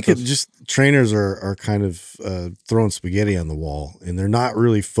 Well, I think it just trainers are kind of throwing spaghetti on the wall, and they're not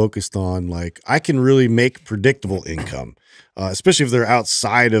really focused on like, I can really make predictable income, especially if they're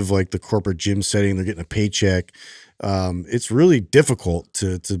outside of like the corporate gym setting, they're getting a paycheck. It's really difficult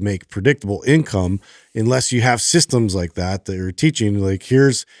to make predictable income unless you have systems like that you're teaching. Like,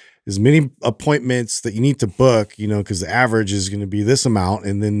 here's as many appointments that you need to book, you know, because the average is going to be this amount.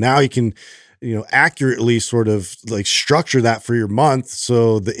 And then now you can, you know, accurately sort of like structure that for your month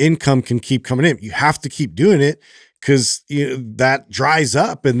so the income can keep coming in. You have to keep doing it because, you know, that dries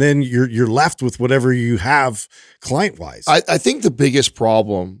up and then you're left with whatever you have client wise. I think the biggest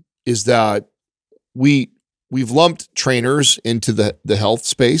problem is that we've lumped trainers into the health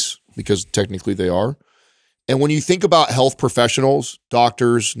space because technically they are. And when you think about health professionals,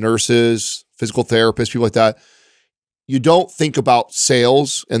 doctors, nurses, physical therapists, people like that, you don't think about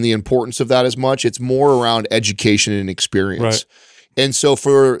sales and the importance of that as much. It's more around education and experience. Right. And so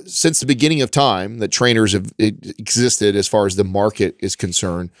since the beginning of time that trainers have existed as far as the market is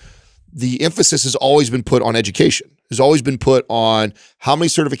concerned, the emphasis has always been put on education. Has always been put on how many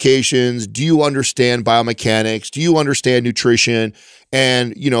certifications, do you understand biomechanics, do you understand nutrition,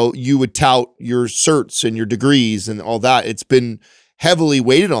 and you know, you would tout your certs and your degrees and all that. It's been heavily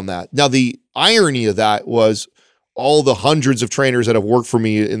weighted on that. Now the irony of that was all the hundreds of trainers that have worked for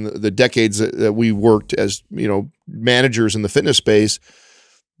me in the decades that we worked as, you know, managers in the fitness space,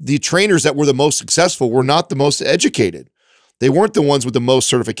 the trainers that were the most successful were not the most educated. They weren't the ones with the most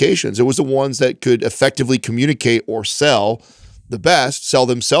certifications. It was the ones that could effectively communicate or sell the best, sell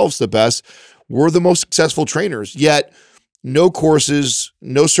themselves the best, were the most successful trainers. Yet no courses,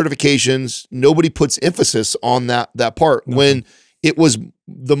 no certifications, nobody puts emphasis on that part when it was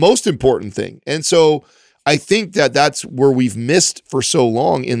the most important thing. And so I think that that's where we've missed for so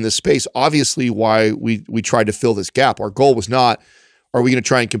long in this space. Obviously why we tried to fill this gap. Our goal was not, are we going to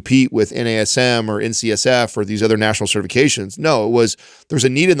try and compete with NASM or NCSF or these other national certifications? No, it was, there's a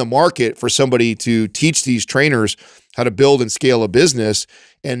need in the market for somebody to teach these trainers how to build and scale a business,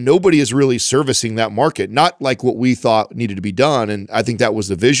 and nobody is really servicing that market, not like what we thought needed to be done. And I think that was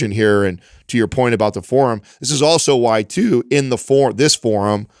the vision here. And to your point about the forum, this is also why too, in the this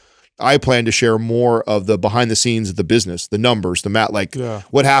forum, I plan to share more of the behind the scenes of the business, the numbers, the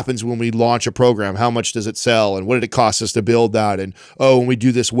what happens when we launch a program, how much does it sell, and what did it cost us to build that? And when we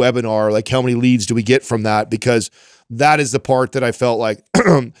do this webinar, like how many leads do we get from that? Because that is the part that I felt like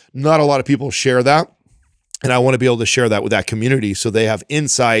not a lot of people share that. And I want to be able to share that with that community so they have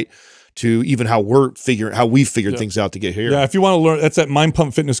insight to even how we figured things out to get here. Yeah, if you want to learn, that's at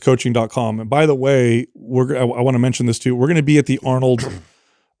mindpumpfitnesscoaching.com. And by the way, I want to mention this too. We're going to be at the Arnold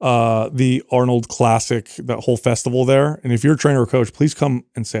Classic, that whole festival there. And if you're a trainer or coach, please come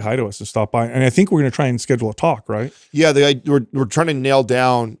and say hi to us and stop by. And I think we're going to try and schedule a talk, right? Yeah, we're trying to nail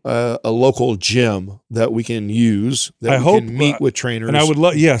down a local gym that we can use. That we can meet with trainers. And I would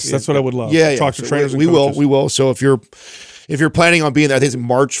love, that's what I would love. Yeah, talk to trainers. We will. So if you're planning on being there, I think it's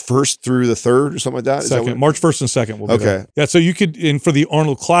March 1st through the 3rd or something like that. Second, March 1st and 2nd. We'll be there. Yeah, so you could, and for the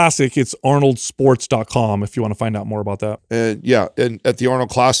Arnold Classic, it's arnoldsports.com if you want to find out more about that. And at the Arnold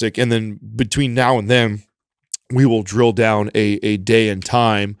Classic, and then between now and then, we will drill down a day and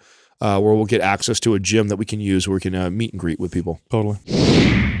time where we'll get access to a gym that we can use where we can meet and greet with people. Totally.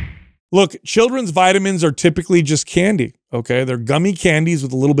 Look, children's vitamins are typically just candy, okay? They're gummy candies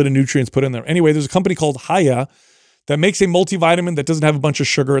with a little bit of nutrients put in there. Anyway, there's a company called Hiya that makes a multivitamin that doesn't have a bunch of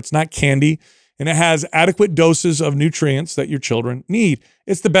sugar. It's not candy, and it has adequate doses of nutrients that your children need.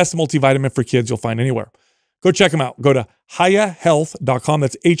 It's the best multivitamin for kids you'll find anywhere. Go check them out. Go to hiyahealth.com.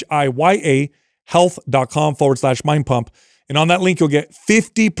 That's HIYA health.com/mindpump. And on that link, you'll get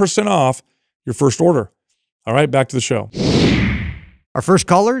 50% off your first order. All right, back to the show. Our first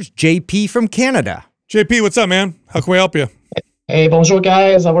caller is JP from Canada. JP, what's up, man? How can we help you? Hey, bonjour,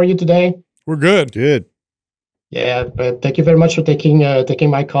 guys. How are you today? We're good. Good. Yeah, but thank you very much for taking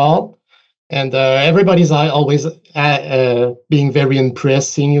my call. And everybody's always being very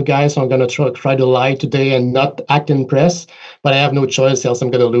impressed seeing you guys. So I'm going to try to lie today and not act impressed. But I have no choice, else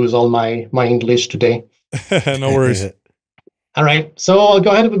I'm going to lose all my English today. No worries. All right. So I'll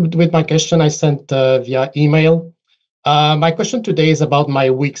go ahead with my question I sent via email. My question today is about my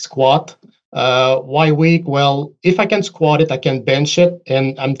weak squat. Why weak? Well, if I can squat it, I can bench it.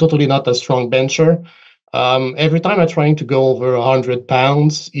 And I'm totally not a strong bencher. Every time I'm trying to go over 100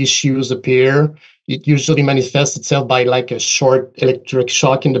 pounds, issues appear. It usually manifests itself by like a short electric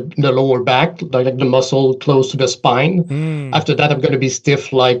shock in the lower back, like the muscle close to the spine. After that, I'm going to be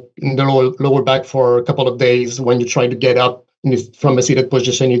stiff like in the lower back for a couple of days. When you try to get up from a seated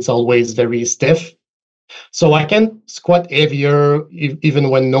position, it's always very stiff. So I can squat heavier even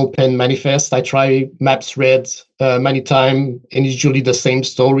when no pain manifests. I try MAPS Reds many times, and it's usually the same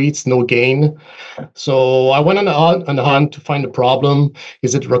story. It's no gain. So I went on a hunt to find the problem.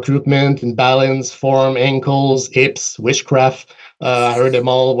 Is it recruitment, imbalance, form, ankles, hips, witchcraft? I heard them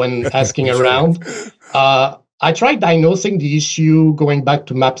all when asking around. I tried diagnosing the issue going back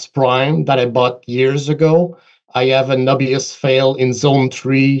to MAPS Prime that I bought years ago. I have an obvious fail in zone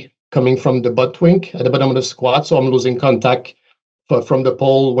 3 coming from the butt wink at the bottom of the squat, so I'm losing contact from the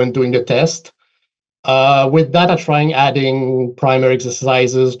pole when doing the test. With that, I'm trying adding primary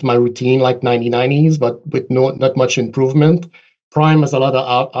exercises to my routine, like 90-90s, but with not much improvement. Prime has a lot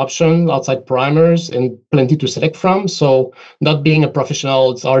of options outside primers and plenty to select from. So not being a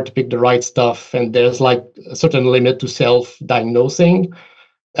professional, it's hard to pick the right stuff, and there's like a certain limit to self-diagnosing.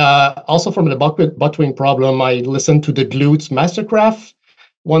 Also, from the butt wing problem, I listened to the glutes masterclass.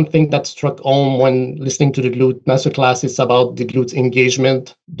 One thing that struck home when listening to the glute masterclass is about the glutes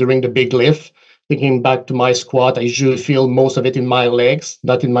engagement during the big lift. Thinking back to my squat, I usually feel most of it in my legs,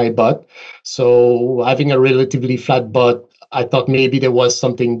 not in my butt. So having a relatively flat butt, I thought maybe there was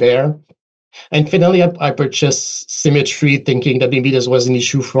something there. And finally, I purchased Symmetry, thinking that maybe this was an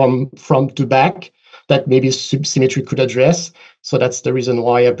issue from front to back that maybe Symmetry could address. So that's the reason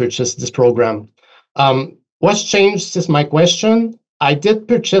why I purchased this program. What's changed is my question. I did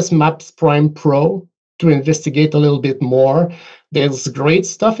purchase MAPS Prime Pro to investigate a little bit more. There's great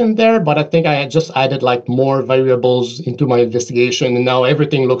stuff in there, but I think I had just added like more variables into my investigation, and now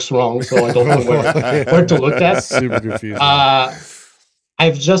everything looks wrong. So I don't know where to look at. Super confusing.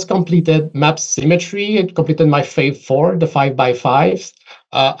 I've just completed map symmetry and completed my Fave 4, the 5x5s.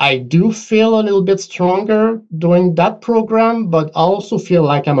 I do feel a little bit stronger doing that program, but I also feel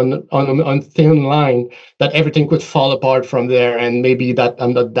like I'm on thin line, that everything could fall apart from there, and maybe that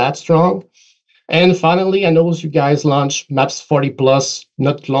I'm not that strong. And finally, I know you guys launched Maps 40 Plus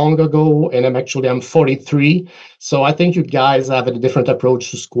not long ago, and I'm 43. So I think you guys have a different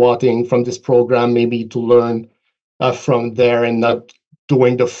approach to squatting from this program, maybe to learn from there and not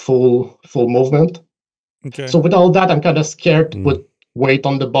doing the full movement. Okay. So with all that, I'm kind of scared with weight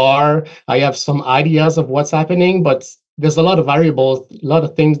on the bar. I have some ideas of what's happening, but there's a lot of variables, a lot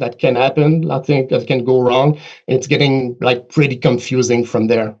of things that can happen, a lot of things that can go wrong. It's getting like pretty confusing from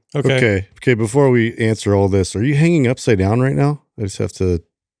there. Okay. Okay. Before we answer all this, are you hanging upside down right now? I just have to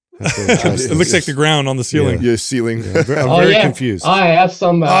It looks like the ground on the ceiling. Yeah, ceiling. I'm very confused. I have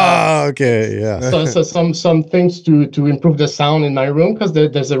some. Okay, yeah. So some things to improve the sound in my room, because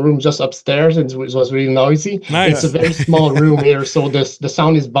there's a room just upstairs and it was really noisy. Nice. It's a very small room here, so the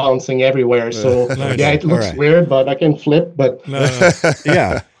sound is bouncing everywhere. So Nice. yeah, it looks weird, but I can flip. But No.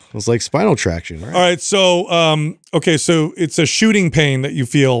 Yeah. It's like spinal traction, right? All right. So, okay. So it's a shooting pain that you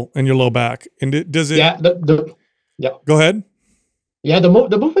feel in your low back. And does it? yeah, Go ahead. Yeah, the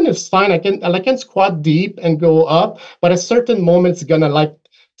movement is fine. I can squat deep and go up, but at certain moments, it's gonna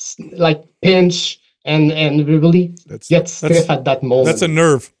like pinch and really get stiff at that moment. That's a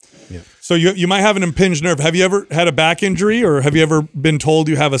nerve. Yeah. So you might have an impinged nerve. Have you ever had a back injury, or have you ever been told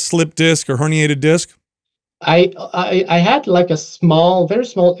you have a slip disc or herniated disc? I had like a very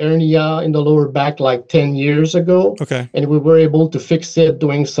small hernia in the lower back like 10 years ago. Okay. And we were able to fix it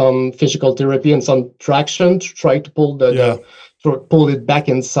doing some physical therapy and some traction to try to pull pull it back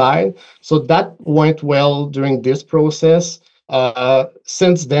inside. So that went well during this process.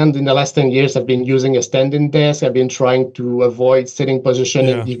 Since then, in the last 10 years, I've been using a standing desk. I've been trying to avoid sitting position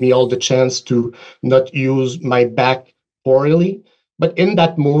and give me all the chance to not use my back poorly. But in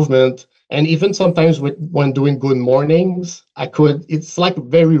that movement, and even sometimes when doing good mornings, it's like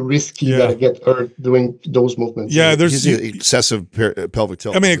very risky that I get hurt doing those movements. Yeah, there's excessive pelvic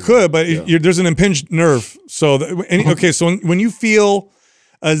tilt. I mean, it could, but there's an impinged nerve. So, so when you feel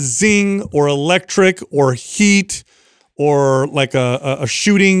a zing or electric or heat or like a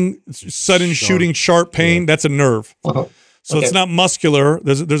sudden shooting sharp pain, that's a nerve. So it's not muscular.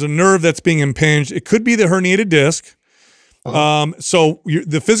 There's a nerve that's being impinged. It could be the herniated disc. So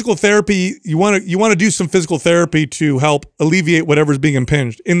the physical therapy, you want to do some physical therapy to help alleviate whatever's being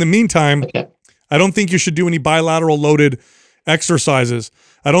impinged. In the meantime, I don't think you should do any bilateral loaded exercises.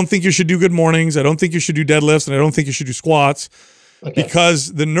 I don't think you should do good mornings. I don't think you should do deadlifts, and I don't think you should do squats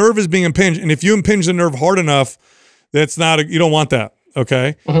because the nerve is being impinged. And if you impinge the nerve hard enough, you don't want that.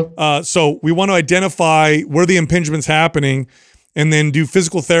 Okay. So we want to identify where the impingement's happening and then do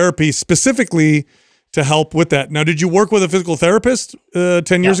physical therapy specifically to help with that. Now, did you work with a physical therapist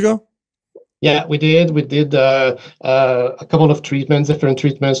 10 years ago? Yeah, we did. We did a couple of different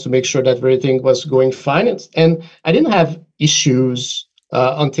treatments to make sure that everything was going fine. And I didn't have issues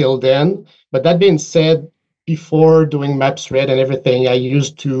until then. But that being said, before doing Maps Red and everything, I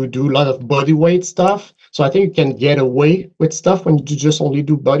used to do a lot of body weight stuff. So I think you can get away with stuff when you just only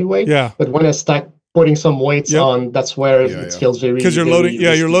do body weight. Yeah. But when I start putting some weights on, that's where it feels very, because you're loading.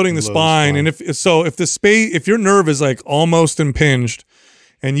 Yeah, you're loading the spine, and if your nerve is like almost impinged,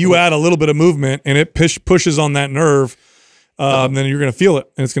 and you add a little bit of movement, and it pushes on that nerve, then you're going to feel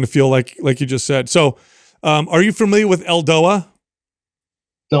it, and it's going to feel like you just said. So, are you familiar with Eldoa?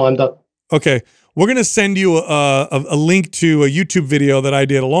 No, I'm not. Okay, we're going to send you a link to a YouTube video that I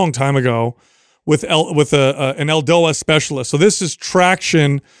did a long time ago with an Eldoa specialist. So this is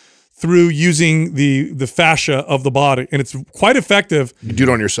traction through using the fascia of the body, and it's quite effective. You do it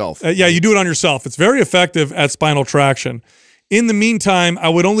on yourself. Yeah, you do it on yourself. It's very effective at spinal traction. In the meantime, I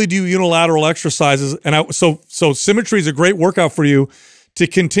would only do unilateral exercises, and so symmetry is a great workout for you to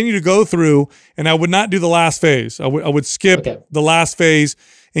continue to go through. And I would not do the last phase. I would skip the last phase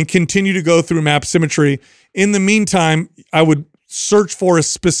and continue to go through map symmetry. In the meantime, I would search for a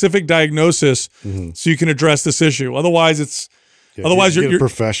specific diagnosis so you can address this issue. Otherwise, otherwise you're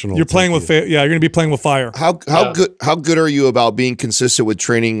professional. You're playing with you're going to be playing with fire. How good are you about being consistent with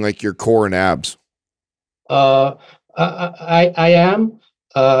training like your core and abs? I am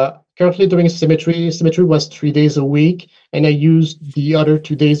currently doing symmetry. Symmetry was 3 days a week, and I used the other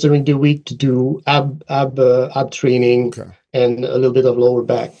 2 days during the week to do ab training. and a little bit of lower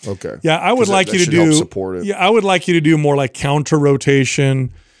back. Okay. Yeah, I would like that you to should help do support it. Yeah, I would like you to do more like counter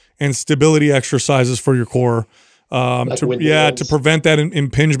rotation and stability exercises for your core. Like To with the to prevent that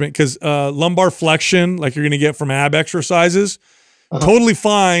impingement, because lumbar flexion, like you're going to get from ab exercises, totally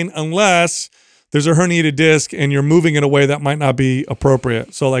fine unless there's a herniated disc and you're moving in a way that might not be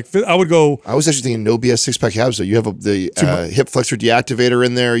appropriate. So like I would go. I was actually thinking no BS 6-pack abs. Though. You have the hip flexor deactivator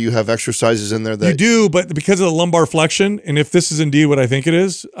in there. You have exercises in there that You do, but because of the lumbar flexion, and if this is indeed what I think it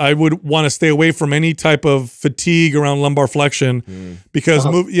is, I would want to stay away from any type of fatigue around lumbar flexion because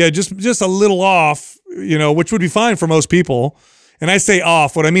just a little off, you know, which would be fine for most people. And I say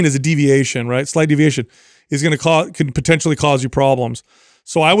off, what I mean is a deviation, right? Slight deviation is going to could potentially cause you problems.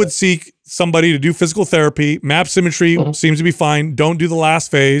 So I would seek somebody to do physical therapy. Map symmetry seems to be fine. Don't do the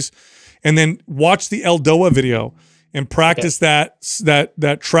last phase, and then watch the Eldoa video and practice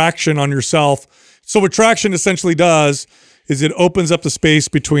that traction on yourself. So what traction essentially does is it opens up the space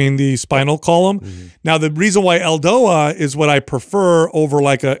between the spinal column. Now the reason why Eldoa is what I prefer over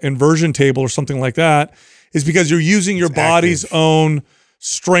like an inversion table or something like that is because you're using your body's own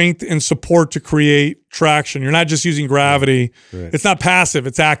strength and support to create traction. You're not just using gravity. Right. It's not passive,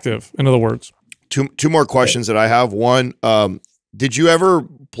 it's active, in other words. Two more questions that I have. One, did you ever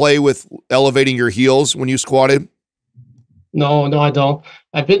play with elevating your heels when you squatted? No, I don't.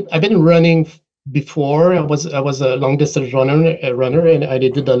 I've been running before. I was a long distance runner, and I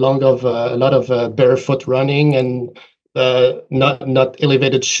did a lot of barefoot running and not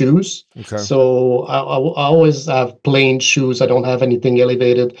elevated shoes. Okay. So I always have plain shoes. I don't have anything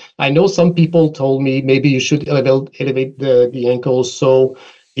elevated. I know some people told me maybe you should elevate the ankles so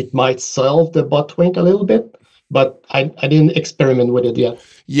it might solve the butt wink a little bit, but I didn't experiment with it yet.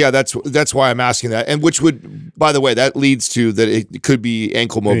 Yeah, that's why I'm asking that. And which would, by the way, that leads to that it could be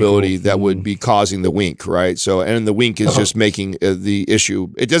ankle mobility that would be causing the wink, right? So, and the wink is just making the issue.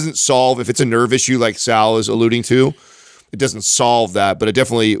 It doesn't solve if it's a nerve issue like Sal is alluding to. It doesn't solve that, but it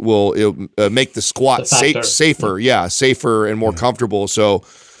definitely will make the squat safer. Yeah, safer and more comfortable. So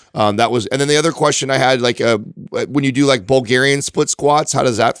that was, and then the other question I had, like when you do like Bulgarian split squats, how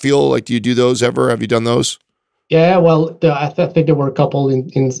does that feel? Like, do you do those ever? Have you done those? Yeah, well, I think there were a couple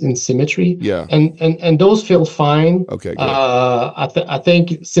in symmetry. Yeah, and those feel fine. Okay, good. I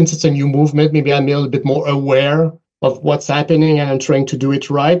think since it's a new movement, maybe I'm a little bit more aware of what's happening and I'm trying to do it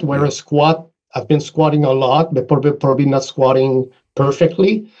right. Whereas squat, I've been squatting a lot, but probably not squatting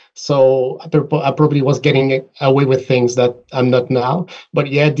perfectly. So I probably was getting away with things that I'm not now. But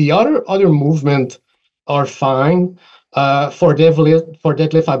yeah, the other movement are fine. For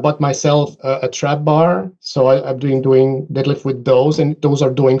deadlift, I bought myself a trap bar, so I'm doing deadlift with those, and those are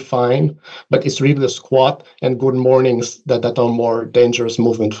doing fine. But it's really the squat and good mornings that are more dangerous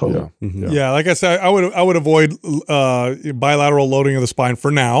movement for me. Yeah, like I said, I would avoid bilateral loading of the spine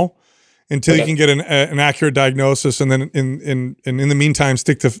for now, until you can get an accurate diagnosis, and then in the meantime,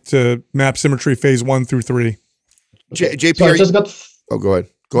 stick to map symmetry phase 1 through 3. JP, so I just got. Oh, go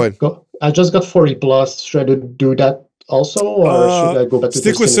ahead. I just got 40 plus. Should I do that also, or should I go back to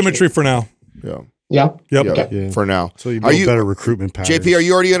stick with symmetry for now? Yeah. Yeah. Yep. Okay. Yeah. For now. So you build better recruitment patterns. JP, are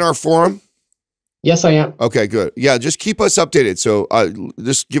you already in our forum? Yes, I am. Okay, good. Yeah, just keep us updated. So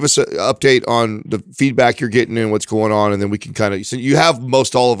just give us an update on the feedback you're getting and what's going on, and then we can kind of, so you have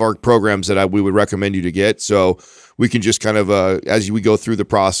most all of our programs that we would recommend you to get, so we can just kind of, as we go through the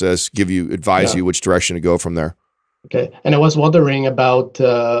process, advise you which direction to go from there. Okay. And I was wondering about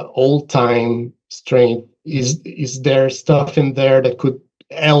old time strength. Is there stuff in there that could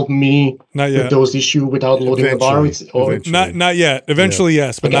help me with those issues without loading the bar? Not yet. Eventually,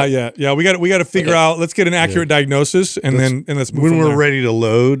 yes, but not yet. Yeah, we got to figure out. Let's get an accurate diagnosis, and let's move. When we're ready to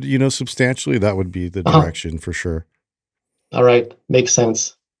load, substantially, that would be the direction for sure. All right, makes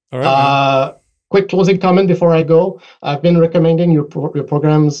sense. All right. Quick closing comment before I go. I've been recommending your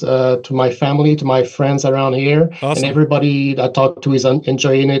programs to my family, to my friends around here, and everybody I talk to is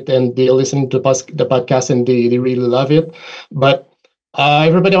enjoying it, and they're listening to the podcast, and they really love it. But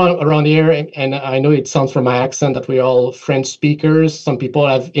everybody around here, and I know it sounds from my accent that we're all French speakers. Some people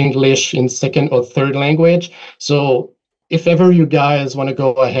have English in second or third language. So if ever you guys want to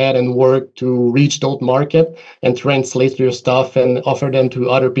go ahead and work to reach those market and translate your stuff and offer them to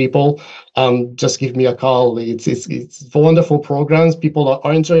other people, just give me a call. It's wonderful programs. People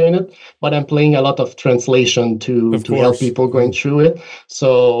are enjoying it, but I'm playing a lot of translation to help people going through it.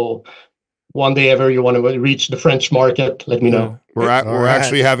 So one day ever you want to reach the French market, let me know. We're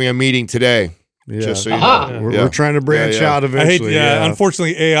actually having a meeting today. Yeah. Just so you know. We're trying to branch out eventually.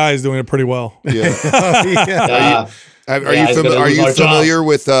 Unfortunately, AI is doing it pretty well. Are Yeah, it's gonna are lose you our familiar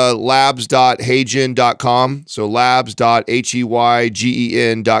with labs.heygen.com? So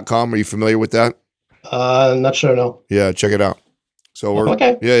labs.heygen.com. Are you familiar with that? Not sure, no. Yeah, check it out. So we're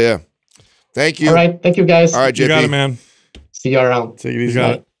Okay. yeah. Thank you. All right. Thank you, guys. All right, JP. You got it, man. See you around. Take it You easy.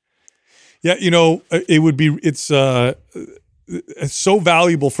 got it. Yeah, you know, it's so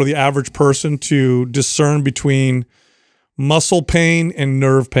valuable for the average person to discern between muscle pain and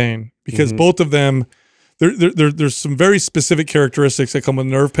nerve pain because both of them, there's some very specific characteristics that come with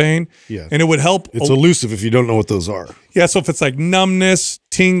nerve pain. Yeah. And it would help. It's elusive if you don't know what those are. Yeah, so if it's like numbness,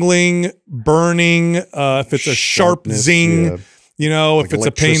 tingling, burning, if it's a sharp Sharpness, zing, yeah. you know, Like if it's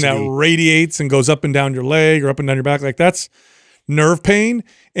a pain that electricity. radiates and goes up and down your leg or up and down your back, like that's nerve pain.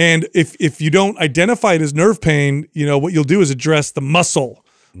 And if you don't identify it as nerve pain, you know, what you'll do is address the muscle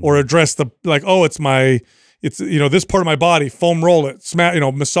or address the, like, oh, it's you know, this part of my body, foam roll it, smash, you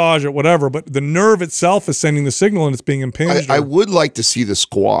know, massage it, whatever. But the nerve itself is sending the signal and it's being impinged. I would like to see the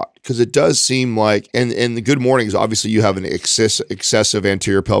squat because it does seem like, and the good mornings, obviously you have an excessive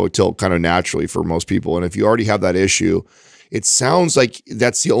anterior pelvic tilt kind of naturally for most people. And if you already have that issue, it sounds like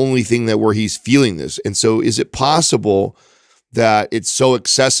that's the only thing that where he's feeling this. And so is it possible that it's so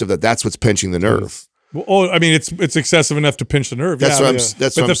excessive that that's what's pinching the nerve? Well, oh, I mean, it's excessive enough to pinch the nerve. That's yeah, what I'm. but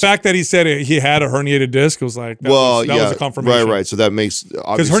That's but what the I'm fact that he said he had a herniated disc was like, that was a confirmation. Right. So that makes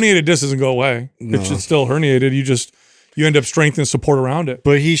Because herniated disc doesn't go away. No. It's just still herniated. You end up strengthening support around it.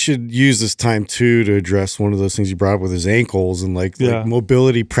 But he should use this time too to address one of those things you brought up with his ankles and like Yeah.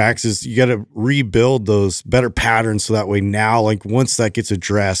 mobility practice. You got to rebuild those better patterns so that way now, like once that gets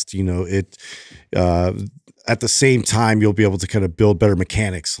addressed, you know, it at the same time you'll be able to kind of build better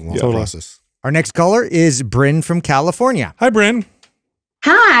mechanics along the process. Our next caller is Bryn from California. Hi, Bryn.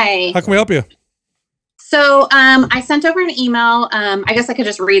 Hi. How can we help you? So I sent over an email. I guess I could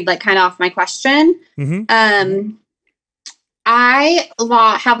just read like kind of off my question. Mm-hmm. I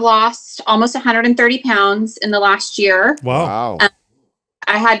have lost almost 130 pounds in the last year. Wow.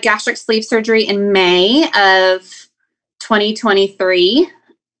 I had gastric sleeve surgery in May of 2023.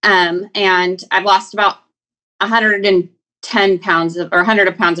 And I've lost about 110 pounds or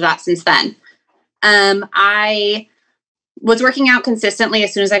 100 pounds of that since then. I was working out consistently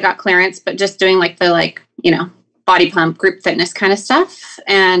as soon as I got clearance, but just doing like the body pump, group fitness kind of stuff.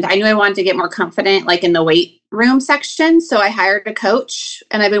 And I knew I wanted to get more confident like in the weight room section. So I hired a coach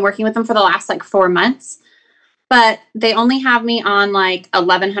and I've been working with them for the last like 4 months, but they only have me on like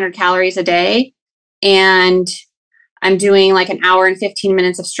 1,100 calories a day. And I'm doing like an hour and 15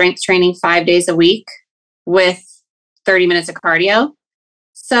 minutes of strength training 5 days a week with 30 minutes of cardio.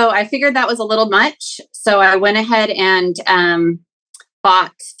 So I figured that was a little much. So I went ahead and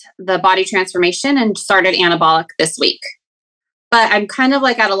bought the body transformation and started anabolic this week. But I'm kind of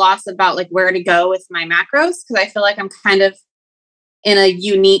like at a loss about like where to go with my macros because I feel like I'm kind of in a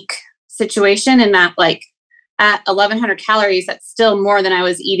unique situation in that like at 1,100 calories, that's still more than I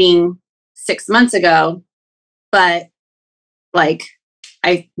was eating 6 months ago. But like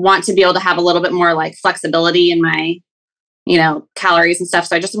I want to be able to have a little bit more like flexibility in my calories and stuff.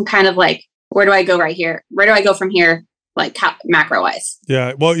 So I just am kind of like, where do I go right here? Where do I go from here? Like macro wise.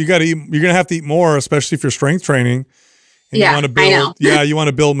 Yeah. Well, you're going to have to eat more, especially if you're strength training. And Yeah, you want to build, I know. Yeah. You want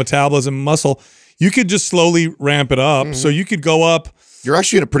to build metabolism, muscle. You could just slowly ramp it up. So you could go up. You're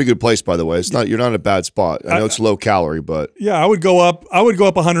actually in a pretty good place, by the way. You're not in a bad spot. I know it's low calorie, but Yeah. I would go up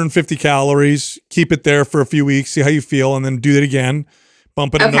 150 calories, keep it there for a few weeks, see how you feel, and then do it again,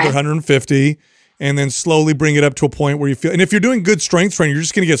 bump it another 150. And then slowly bring it up to a point where you feel, and if you're doing good strength training, you're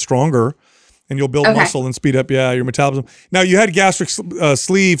just going to get stronger and you'll build muscle and speed up, your metabolism. Now, you had gastric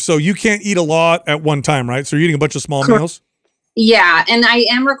sleeve, so you can't eat a lot at one time, right? So you're eating a bunch of small meals? Yeah. And I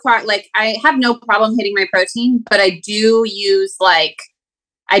am required, like, I have no problem hitting my protein, but I do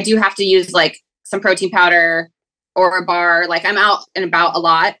have to use like some protein powder or a bar. Like, I'm out and about a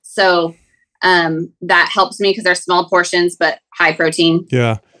lot. So that helps me because they're small portions, but high protein.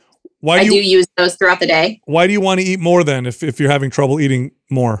 Yeah. I do use those throughout the day. Why do you want to eat more then if you're having trouble eating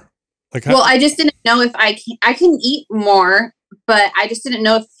more? Like, Well, I just didn't know if I can eat more, but I just didn't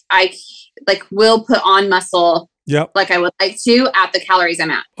know if I like will put on muscle. Yep. Like I would like to at the calories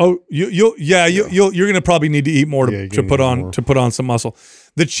I'm at. Oh, you're going to probably need to eat more to put on some muscle.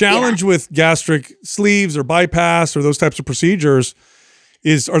 The challenge with gastric sleeves or bypass or those types of procedures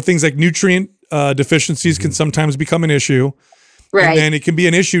are things like nutrient deficiencies can sometimes become an issue. Right. And then it can be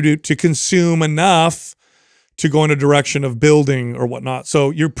an issue to consume enough to go in a direction of building or whatnot. So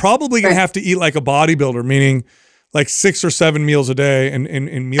you're probably going to have to eat like a bodybuilder, meaning like 6 or 7 meals a day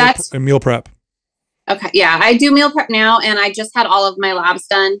and meal prep. Okay. Yeah. I do meal prep now and I just had all of my labs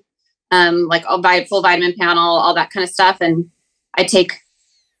done like full vitamin panel, all that kind of stuff. And I take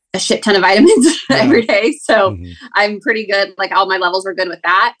a shit ton of vitamins every day. So I'm pretty good. Like all my levels were good with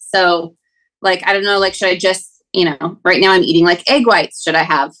that. So like, I don't know, like, should I just, right now I'm eating like egg whites. Should I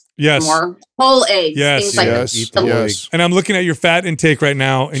have more whole eggs? Yes. Things like Yes. And I'm looking at your fat intake right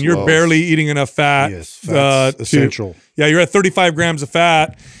now, and you're barely eating enough fat. Yes, fat's essential. You're at 35 grams of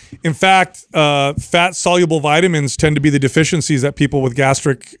fat. In fact, fat-soluble vitamins tend to be the deficiencies that people with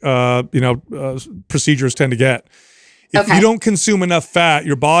gastric, procedures tend to get. If you don't consume enough fat,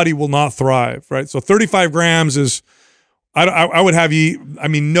 your body will not thrive, right? So 35 grams is, I would have you,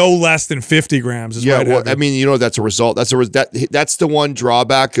 no less than 50 grams. Is that's a result. That's the one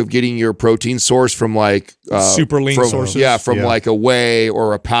drawback of getting your protein source from like super lean sources. Yeah, like a whey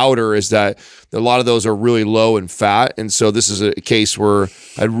or a powder, is that a lot of those are really low in fat. And so this is a case where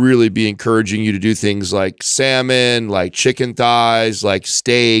I'd really be encouraging you to do things like salmon, like chicken thighs, like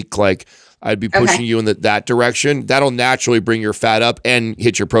steak, like I'd be pushing you in that direction. That'll naturally bring your fat up and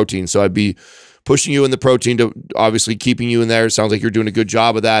hit your protein. So I'd be pushing you in the protein to obviously keeping you in there. It sounds like you're doing a good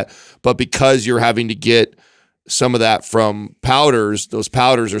job of that. But because you're having to get some of that from powders, those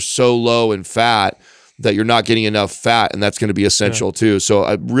powders are so low in fat that you're not getting enough fat, and that's going to be essential too. So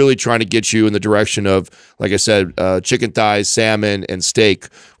I'm really trying to get you in the direction of, like I said, chicken thighs, salmon, and steak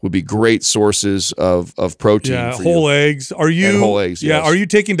would be great sources of protein. Yeah, for whole you. eggs. Are you and whole eggs? Yeah. Yes. Are you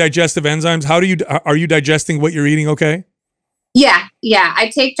taking digestive enzymes? Are you digesting what you're eating? Okay. Yeah.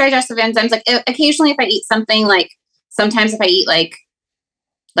 I take digestive enzymes. Like occasionally, if I eat something, like sometimes if I eat like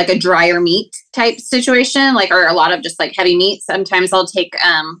a drier meat type situation, like, or a lot of just like heavy meat, sometimes I'll take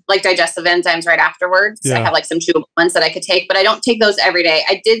like digestive enzymes right afterwards. I have like some chewable ones that I could take, but I don't take those every day.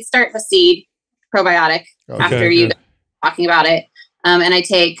 I did start the seed probiotic after you talking about it. And I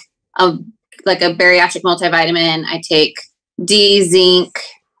take a bariatric multivitamin. I take D, zinc,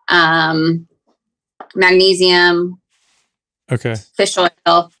 magnesium, fish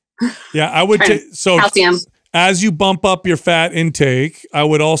oil. Yeah, I would take calcium. As you bump up your fat intake, I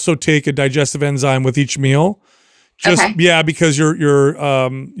would also take a digestive enzyme with each meal. Because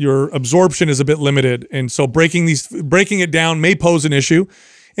your absorption is a bit limited, and so breaking it down may pose an issue.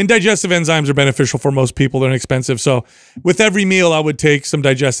 And digestive enzymes are beneficial for most people. They're inexpensive. So with every meal, I would take some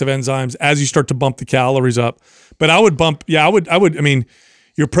digestive enzymes as you start to bump the calories up. But I would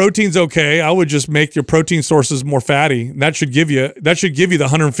your protein's okay. I would just make your protein sources more fatty. That should give you the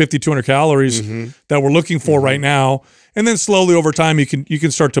 150, 200 calories that we're looking for right now. And then slowly over time, you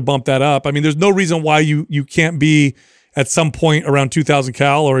can start to bump that up. There's no reason why you can't be at some point around 2,000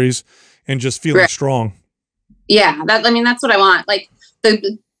 calories and just feeling strong. Yeah, that's what I want. Like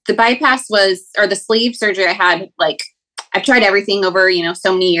the bypass or the sleeve surgery I had, like I've tried everything over,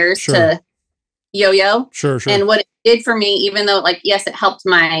 so many years to yo-yo. Sure. And what it did for me, even though like, yes, it helped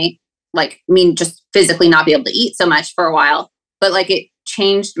just physically not be able to eat so much for a while, but like it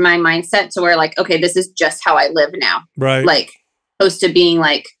changed my mindset to where like, okay, this is just how I live now. Right. Like opposed to being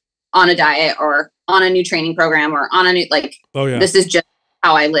like on a diet or on a new training program or on a new, this is just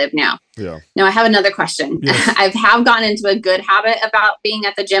how I live now. Yeah. Now I have another question. Yes. I have gotten into a good habit about being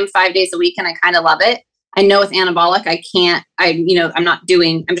at the gym 5 days a week, and I kind of love it. I know with anabolic, I'm just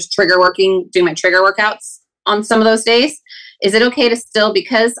doing my trigger workouts on some of those days. Is it okay to still,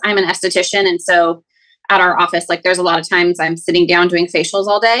 because I'm an esthetician, and so at our office, like there's a lot of times I'm sitting down doing facials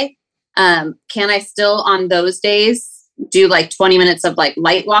all day. Can I still on those days do like 20 minutes of like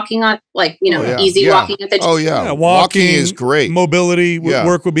light walking on easy walking at the gym? Oh yeah. Walking is great. Mobility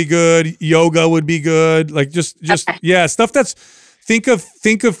work would be good. Yoga would be good. Like just stuff that's think of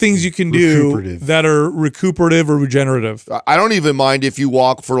things you can do that are recuperative or regenerative. I don't even mind if you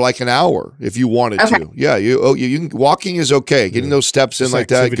walk for like an hour if you wanted to. Yeah, you can. Walking is okay. Getting those steps in Just like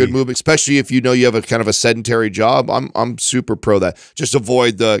activity. that, good movement, especially if you have a kind of a sedentary job. I'm super pro that. Just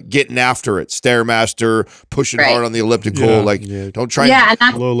avoid the getting after it, Stairmaster, pushing hard on the elliptical. Don't try. Yeah, and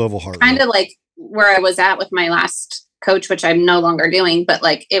that's low level heart kind rate. of like where I was at with my last coach, which I'm no longer doing. But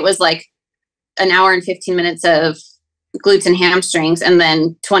like it was like an hour and 15 minutes of glutes and hamstrings, and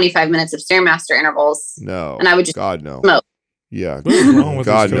then 25 minutes of Stairmaster intervals. No, and I would just smoke. Yeah, what is wrong with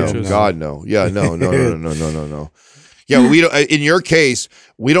God these no, coaches? God no. Yeah, no. Yeah, we don't. In your case,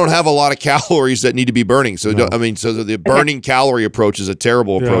 we don't have a lot of calories that need to be burning. So so the burning calorie approach is a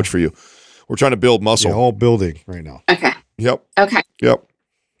terrible approach for you. We're trying to build muscle. Yeah, all building right now. Okay. Yep. Okay. Yep.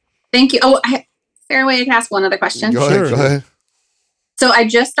 Thank you. Oh, is there a way I can ask one other question? Go ahead. So I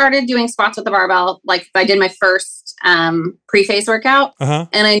just started doing squats with the barbell. Like I did my first pre-phase workout, and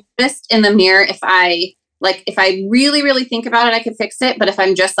I noticed in the mirror, if I really, really think about it, I could fix it. But if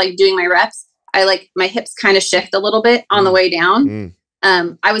I'm just like doing my reps, my hips kind of shift a little bit on the way down.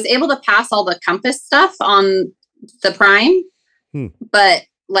 I was able to pass all the compass stuff on the prime, but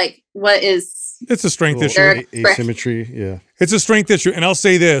like, what is? It's a strength issue. Asymmetry. Yeah. It's a strength issue. And I'll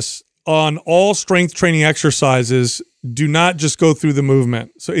say this, on all strength training exercises, do not just go through the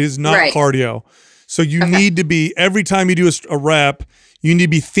movement. So it is not cardio. So you need to be, every time you do a rep, you need to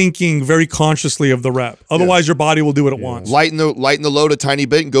be thinking very consciously of the rep. Otherwise, your body will do it at once. Lighten the load a tiny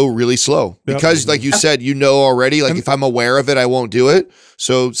bit and go really slow. Because like you said, you know already, like if I'm aware of it, I won't do it.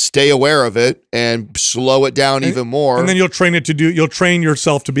 So stay aware of it and slow it down even more. And then you'll train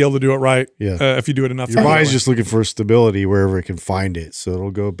yourself to be able to do it right. Yeah. If you do it enough. Your body's just looking for stability wherever it can find it. So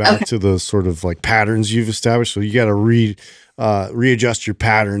it'll go back to the sort of like patterns you've established. So you got to readjust your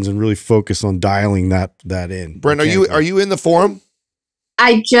patterns and really focus on dialing that in. Brent, are you in the forum?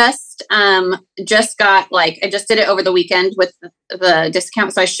 I just got, like, I just did it over the weekend with the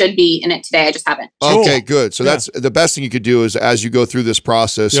discount, so I should be in it today. I just haven't. Okay, good. So that's the best thing you could do is, as you go through this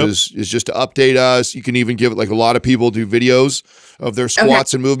process, is just to update us. You can even give it, like a lot of people do videos of their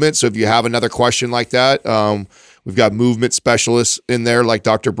squats and movements. So if you have another question like that, we've got movement specialists in there, like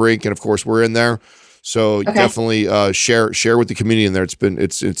Dr. Brink, and of course we're in there. So definitely share with the community in there.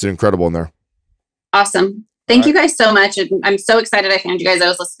 It's incredible in there. Awesome. Thank you guys so much. I'm so excited I found you guys. I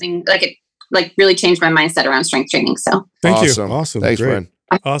was listening, like it really changed my mindset around strength training. So thank you. Awesome. Thanks, Brent.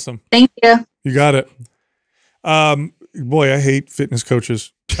 Awesome. Thank you. You got it. Boy, I hate fitness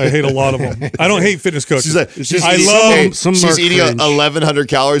coaches. I hate a lot of them. I don't hate fitness coaches. I love some. She's eating 1,100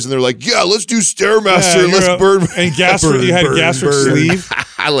 calories, and they're like, "Yeah, let's do Stairmaster. Let's burn." And gastric. You had a gastric sleeve.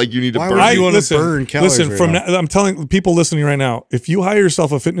 Like you need to burn. Why would you want to burn calories? Listen, I'm telling people listening right now, if you hire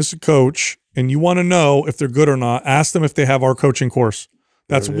yourself a fitness coach and you want to know if they're good or not, ask them if they have our coaching course.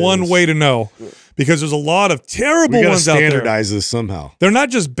 That's one way to know, because there's a lot of terrible ones out there. Standardize this somehow. They're not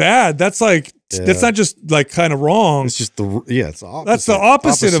just bad. That's like that's not just like kind of wrong. It's just it's the opposite. That's the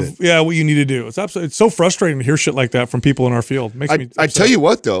opposite of what you need to do. It's so frustrating to hear shit like that from people in our field. Makes me upset. I tell you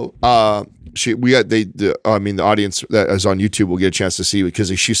what though, the audience that is on YouTube will get a chance to see,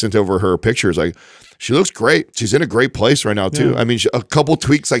 because she sent over her pictures. Like, she looks great. She's in a great place right now too. I mean, a couple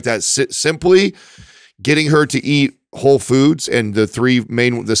tweaks like that, simply getting her to eat whole foods and the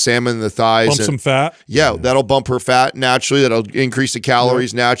salmon, the thighs, bump some fat. Yeah, that'll bump her fat naturally. That'll increase the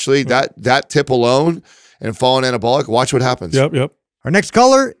calories naturally. That tip alone, and falling anabolic, watch what happens. Yep. Our next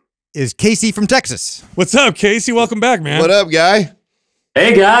caller is Casey from Texas. What's up, Casey? Welcome back, man. What up, guy?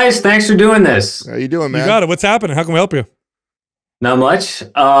 Hey guys, thanks for doing this. How you doing, man? You got it. What's happening? How can we help you? Not much.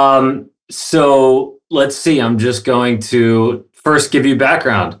 So let's see. I'm just going to first give you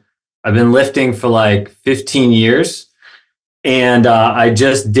background. I've been lifting for like 15 years, and I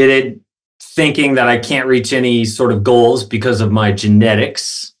just did it thinking that I can't reach any sort of goals because of my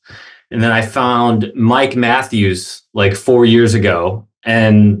genetics. And then I found Mike Matthews like 4 years ago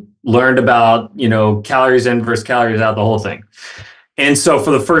and learned about, calories in versus calories out, the whole thing. And so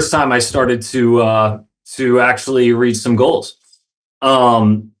for the first time, I started to actually reach some goals.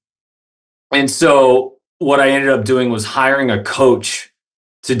 And so what I ended up doing was hiring a coach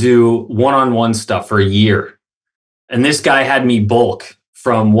to do one-on-one stuff for a year. And this guy had me bulk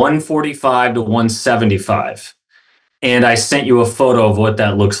from 145 to 175. And I sent you a photo of what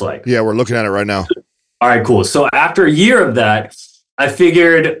that looks like. Yeah, we're looking at it right now. All right, cool. So after a year of that, I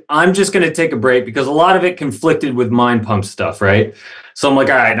figured I'm just going to take a break, because a lot of it conflicted with Mind Pump stuff, right? So I'm like,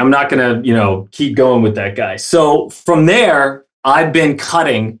 all right, I'm not going to, keep going with that guy. So from there, I've been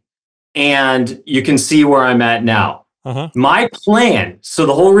cutting, and you can see where I'm at now. My plan, so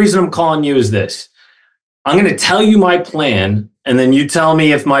the whole reason I'm calling you is this. I'm going to tell you my plan, and then you tell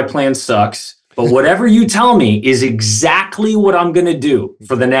me if my plan sucks. But whatever you tell me is exactly what I'm going to do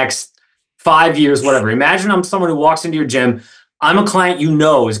for the next 5 years, whatever. Imagine I'm someone who walks into your gym. I'm a client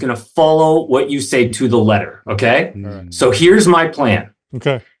is going to follow what you say to the letter, okay? Right. So here's my plan.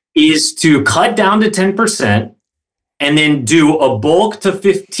 Okay. Is to cut down to 10% and then do a bulk to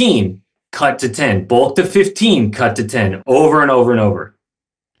 15, cut to 10, bulk to 15, cut to 10, over and over and over.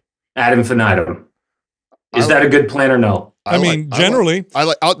 Ad infinitum. Is that a good plan or no? I mean, generally.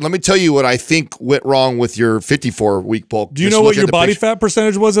 Let me tell you what I think went wrong with your 54-week bulk. Do you know what your body fat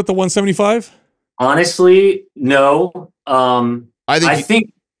percentage was at the 175? Honestly, no. I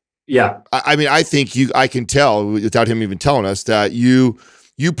think, yeah. I think I can tell without him even telling us that you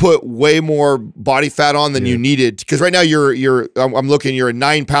put way more body fat on than you needed, because right now I'm looking, you're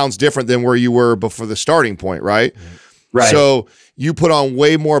 9 pounds different than where you were before the starting point, right? Right. So you put on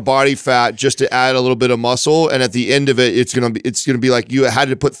way more body fat just to add a little bit of muscle, and at the end of it, it's gonna be like you had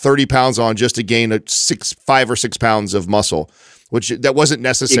to put 30 pounds on just to gain 5 or 6 pounds of muscle. which that wasn't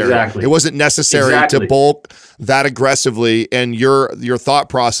necessary. Exactly. It wasn't necessary to bulk that aggressively. And your thought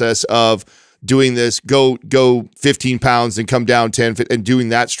process of doing this, go 15 pounds and come down 10, and doing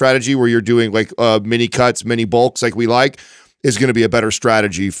that strategy where you're doing like mini cuts, mini bulks like we like, is going to be a better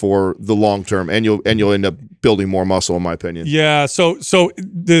strategy for the long term, and you'll end up building more muscle, in my opinion. Yeah. So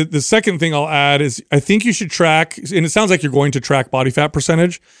the second thing I'll add is I think you should track, and it sounds like you're going to track body fat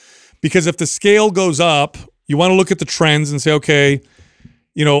percentage, because if the scale goes up, you want to look at the trends and say, okay,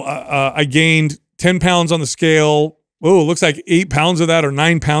 you know, I gained 10 pounds on the scale. Oh, it looks like 8 pounds of that or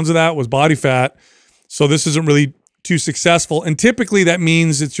 9 pounds of that was body fat. So this isn't really too successful. And typically that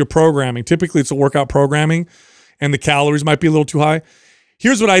means it's your programming. Typically it's a workout programming, and the calories might be a little too high.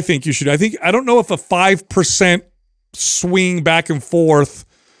 Here's what I think you should do. I don't know if a 5% swing back and forth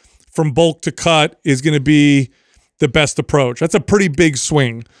from bulk to cut is going to be the best approach. That's a pretty big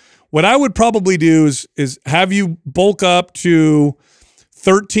swing. What I would probably do is have you bulk up to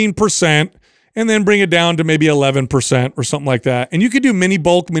 13% and then bring it down to maybe 11% or something like that. And you could do mini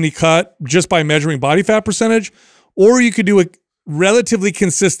bulk, mini cut just by measuring body fat percentage, or you could do a relatively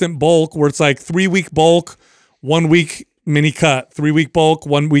consistent bulk where it's like 3-week bulk, 1 week mini cut, 3-week bulk,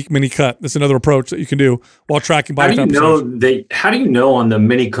 1 week mini cut. That's another approach that you can do while tracking body fat percentage. How do you know on the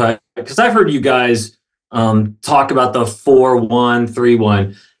mini cut? Because I've heard you guys talk about the 4-1,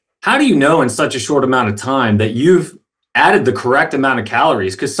 3-1. How do you know in such a short amount of time that you've added the correct amount of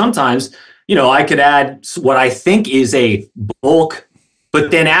calories? Because sometimes, you know, I could add what I think is a bulk,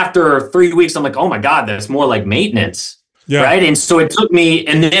 but then after 3 weeks, I'm like, oh my God, that's more like maintenance. Yeah. Right. And so it took me,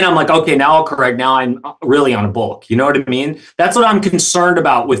 and then I'm like, okay, now I'll correct. Now I'm really on a bulk. You know what I mean? That's what I'm concerned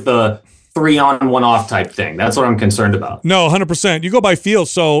about with the 3 on 1 off type thing. That's what I'm concerned about. No, 100%. You go by feel.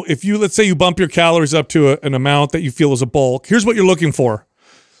 So if you, let's say you bump your calories up to an amount that you feel is a bulk, here's what you're looking for.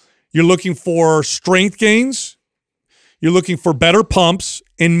 You're looking for strength gains. You're looking for better pumps,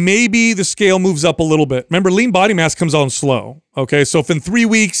 and maybe the scale moves up a little bit. Remember, lean body mass comes on slow. Okay. So if in 3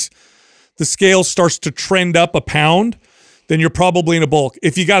 weeks the scale starts to trend up a pound, then you're probably in a bulk.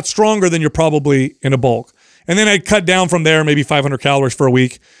 If you got stronger, then you're probably in a bulk. And then I'd cut down from there, maybe 500 calories for a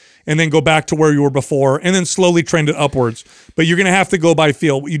week, and then go back to where you were before, and then slowly trend it upwards. But you're going to have to go by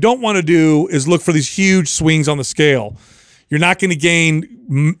feel. What you don't want to do is look for these huge swings on the scale. You're not going to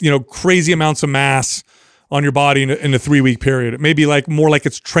gain, you know, crazy amounts of mass on your body in a 3-week period. It may be like more like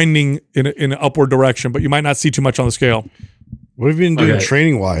it's trending in an upward direction, but you might not see too much on the scale. What have you been doing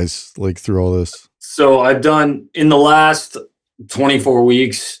training wise, like through all this? So I've done, in the last 24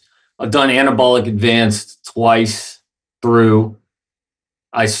 weeks, I've done anabolic advanced twice through.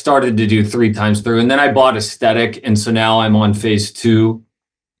 I started to do 3 times through, and then I bought aesthetic. And so now I'm on phase 2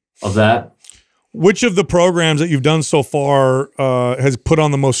 of that. Which of the programs that you've done so far has put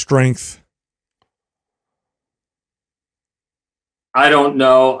on the most strength? I don't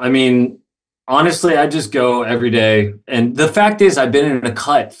know. I mean, honestly, I just go every day. And the fact is, I've been in a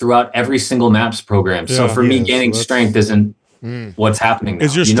cut throughout every single MAPS program. So for me, gaining strength isn't what's happening now.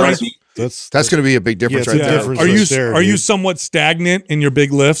 Is your strength? That's going to be a big difference right there. Are you somewhat stagnant in your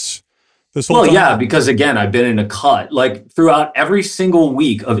big lifts this whole time? Well, yeah, because again, I've been in a cut. Like throughout every single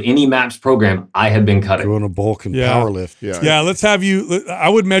week of any MAPS program, I have been cutting. Doing a bulk and power lift. Yeah, let's have you. I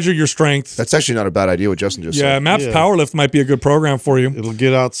would measure your strength. That's actually not a bad idea what Justin just said. Yeah, MAPS power lift might be a good program for you. It'll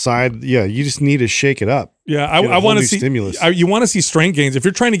get outside. Yeah, you just need to shake it up. Yeah, I want to see stimulus. You want to see strength gains. If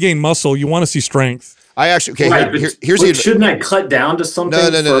you're trying to gain muscle, you want to see strength. I actually here's the shouldn't I cut down to something?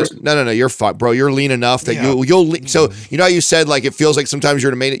 No. You're fine, bro. You're lean enough that you'll. So you know how you said like it feels like sometimes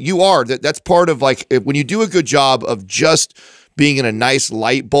you're in a main. You are. That's part of like when you do a good job of just being in a nice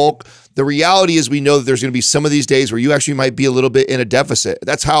light bulk. The reality is we know that there's going to be some of these days where you actually might be a little bit in a deficit.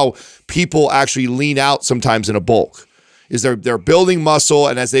 That's how people actually lean out sometimes in a bulk. Is they're building muscle,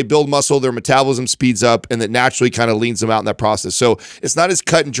 and as they build muscle, their metabolism speeds up, and that naturally kind of leans them out in that process. So it's not as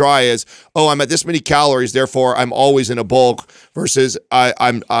cut and dry as, oh, I'm at this many calories, therefore I'm always in a bulk, versus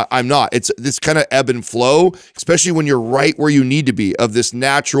I'm not. It's this kind of ebb and flow, especially when you're right where you need to be of this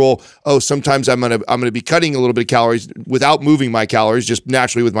natural. Oh, sometimes I'm gonna be cutting a little bit of calories without moving my calories, just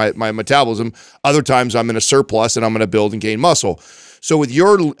naturally with my metabolism. Other times I'm in a surplus and I'm gonna build and gain muscle. So with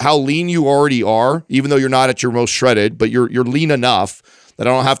how lean you already are, even though you're not at your most shredded, but you're lean enough that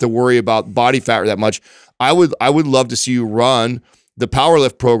I don't have to worry about body fat that much. I would love to see you run the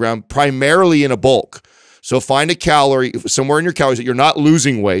powerlift program primarily in a bulk. So find a calorie somewhere in your calories that you're not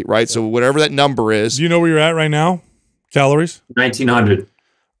losing weight, right? So whatever that number is. Do you know where you're at right now? Calories? 1900.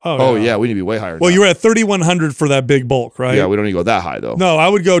 Oh yeah, we need to be way higher. Well, you were at 3,100 for that big bulk, right? Yeah, we don't need to go that high though. No, I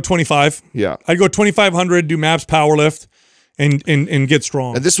would go 25. Yeah. I'd go 2,500, do MAPS powerlift. and get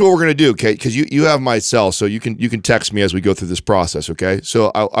strong. And this is what we're gonna do, okay? Because you have my cell, so you can text me as we go through this process, okay?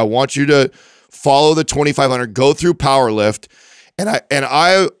 So I want you to follow the 2,500, go through power lift, and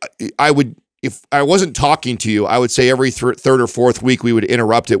I would, if I wasn't talking to you, I would say every third or fourth week we would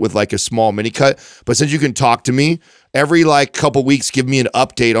interrupt it with like a small mini cut. But since you can talk to me every like couple weeks, give me an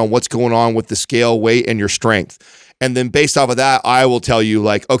update on what's going on with the scale, weight, and your strength. And then based off of that, I will tell you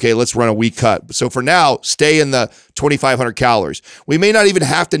like, okay, let's run a week cut. So for now, stay in the 2,500 calories. We may not even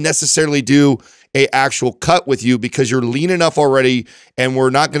have to necessarily do a actual cut with you because you're lean enough already, and we're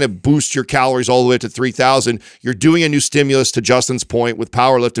not going to boost your calories all the way up to 3,000. You're doing a new stimulus, to Justin's point, with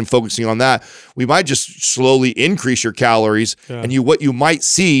powerlift and focusing on that. We might just slowly increase your calories, and what you might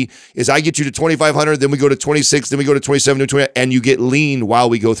see is I get you to 2,500, then we go to 26, then we go to 27, to 20, and you get lean while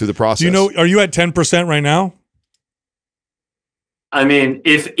we go through the process. Do you know? Are you at 10% right now? I mean,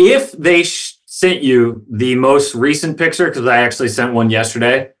 if they sent you the most recent picture, because I actually sent one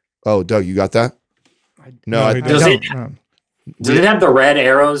yesterday. Oh, Doug, you got that? No, does it have the red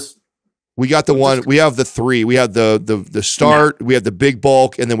arrows? We got the one. We have the three. We have the start. We have the big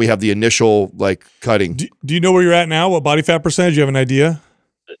bulk, and then we have the initial like cutting. Do you know where you're at now? What body fat percentage? You have an idea?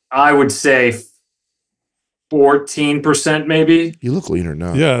 I would say 14%, maybe. You look leaner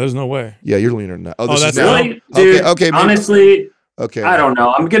now. Yeah, there's no way. Yeah, you're leaner now. Oh, that's really, dude. Okay. Honestly, okay. I don't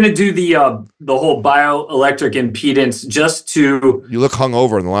know. I'm gonna do the whole bioelectric impedance just to. You look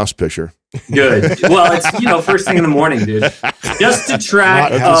hungover in the last picture. Good. Well, it's first thing in the morning, dude. Just to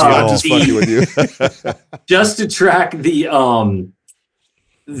track I'm just fucking with you. just to track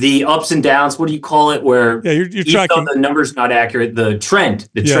the ups and downs. What do you call it? Where you're tracking the numbers not accurate. The trend.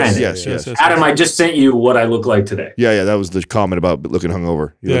 Yes. Adam, I just sent you what I look like today. Yeah. That was the comment about looking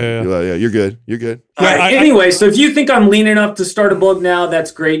hungover. You're good. You're good. All right. Anyway, so if you think I'm lean enough to start a bulk now,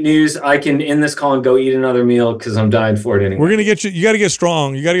 that's great news. I can end this call and go eat another meal because I'm dying for it anyway. We're gonna get you. You got to get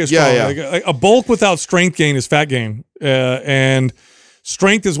strong. You got to get strong. Yeah. Like, a bulk without strength gain is fat gain, and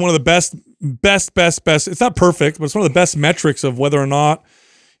strength is one of the best. It's not perfect, but it's one of the best metrics of whether or not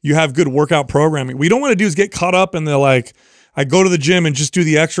you have good workout programming. What you don't want to do is get caught up in the like, I go to the gym and just do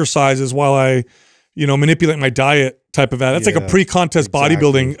the exercises while I, manipulate my diet type of that. That's like a pre-contest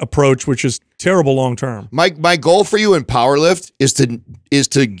bodybuilding approach, which is terrible long term. My goal for you in powerlift is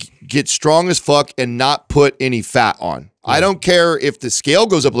to get strong as fuck and not put any fat on. I don't care if the scale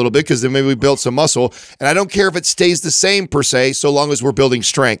goes up a little bit because then maybe we build some muscle, and I don't care if it stays the same per se, so long as we're building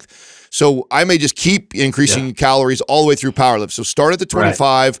strength. So I may just keep increasing calories all the way through powerlift. So start at the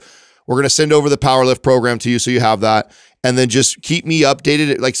 25. Right. We're going to send over the powerlift program to you so you have that. And then just keep me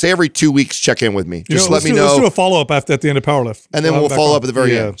updated. Like say every 2 weeks, check in with me. Just let me know. Let's do a follow-up at the end of powerlift. And then we'll follow up at the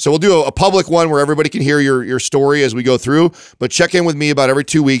very end. So we'll do a public one where everybody can hear your story as we go through. But check in with me about every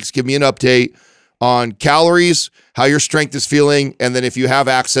 2 weeks. Give me an update on calories, how your strength is feeling. And then if you have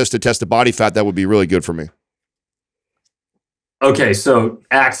access to test the body fat, that would be really good for me. Okay, so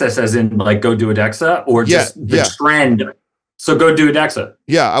access as in like go do a DEXA or just the trend. So go do a DEXA.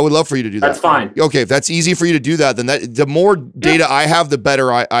 Yeah, I would love for you to do that. That's fine. Okay, if that's easy for you to do that, then the more data I have, the better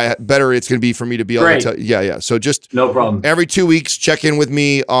better it's going to be for me to be able to tell. Yeah. So just no problem. Every 2 weeks, check in with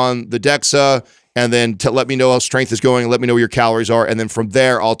me on the DEXA, and then let me know how strength is going. Let me know where your calories are, and then from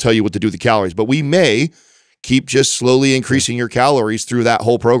there, I'll tell you what to do with the calories. But we may keep just slowly increasing your calories through that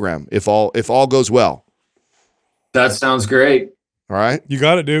whole program if all goes well. That sounds great. All right. You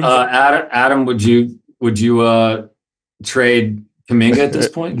got it, dude. Adam, would you trade Kaminga at this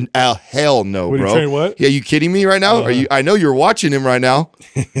point? Hell no, would bro. You trade what? Yeah, you kidding me right now? I know you're watching him right now.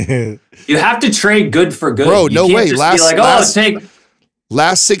 You have to trade good for good. Bro, no way.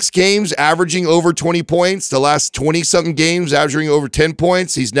 Last 6 games averaging over 20 points. The last 20-something games averaging over 10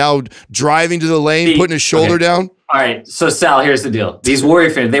 points. He's now driving to the lane, putting his shoulder down. All right, so Sal, here's the deal. These Warrior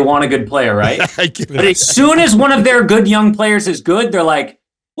fans, they want a good player, right? But as soon as one of their good young players is good, they're like,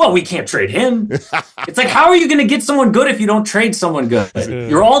 well, we can't trade him. It's like, how are you going to get someone good if you don't trade someone good?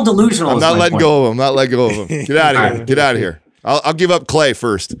 You're all delusional. I'm not letting go of him. I'm not letting go of him. Get out of here. Get out of here. I'll give up Clay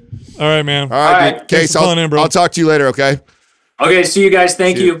first. All right, man. All right. Okay, so I'll talk to you later, okay? Okay, see you guys.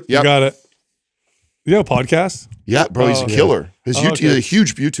 Thank you. Yep. You got it. You have a podcast? Yeah, bro, he's a killer. His YouTube, he's a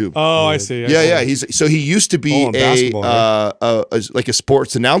huge YouTube. Oh, I see. Yeah. He used to be like a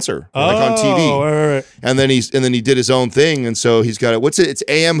sports announcer, like on TV. Right. And then he did his own thing, and so he's got it. What's it? It's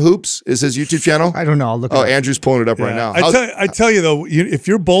AM Hoops is his YouTube channel. I don't know. I'll look. Oh, Andrew's pulling it up right now. I tell you though, if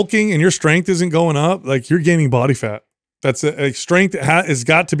you're bulking and your strength isn't going up, like you're gaining body fat. That's strength has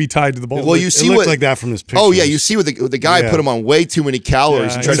got to be tied to the bulk. Well, you see it what like that from this picture. Oh yeah, you see what the guy put him on way too many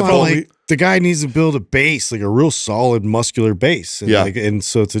calories and tried to the guy needs to build a base, like a real solid muscular base. And Yeah. and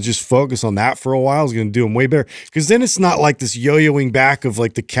so to just focus on that for a while is going to do him way better. Because then it's not like this yo-yoing back of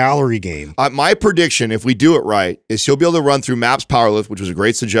like the calorie game. My prediction, if we do it right, is he'll be able to run through MAPS Powerlift, which was a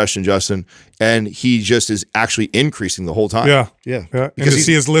great suggestion, Justin, and he just is actually increasing the whole time. Yeah. Yeah. Yeah. And Because to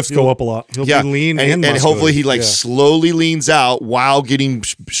see his lifts go up a lot. He'll Yeah, be lean and muscular. hopefully he like Yeah. slowly leans out while getting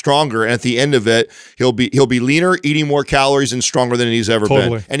stronger. And at the end of it, he'll be leaner, eating more calories, and stronger than he's ever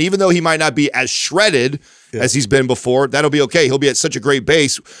Totally. been. And even though he might not be as shredded as he's been before, that'll be okay. He'll be at such a great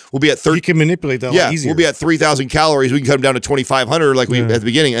base. We'll be at 30. He can manipulate that a Yeah, lot easier. we'll be at 3,000 calories. We can cut him down to 2,500 like we at the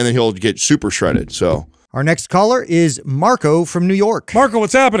beginning, and then he'll get super shredded. So Our next caller is Marco from New York. Marco,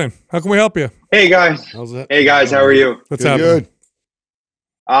 what's happening? How can we help you? Hey guys. How's that? Hey guys, how are you? What's happening?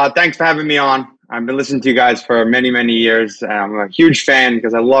 Thanks for having me on. I've been listening to you guys for many, many years. I'm a huge fan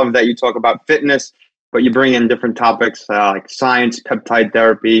because I love that you talk about fitness, but you bring in different topics like science, peptide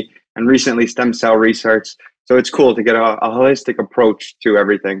therapy, and recently stem cell research. So it's cool to get a holistic approach to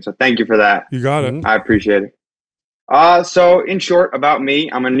everything. So thank you for that. You got it. I appreciate it. So in short about me,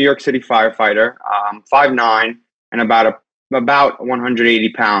 I'm a New York City firefighter. I'm 5'9" and about 180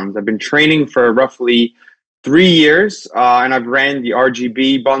 pounds. I've been training for roughly 3 years, and I've ran the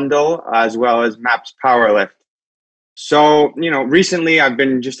RGB bundle as well as MAPS Powerlift. So, recently I've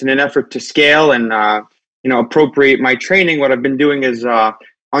been just in an effort to scale and, appropriate my training. What I've been doing is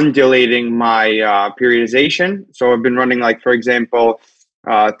undulating my periodization. So I've been running, like, for example,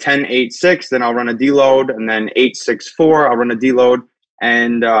 10-8-6, then I'll run a deload, and then 8-6-4, I'll run a deload,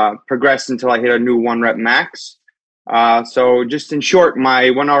 and progress until I hit a new 1-rep max. So just in short, my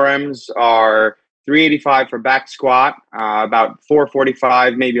 1RMs are 385 for back squat, about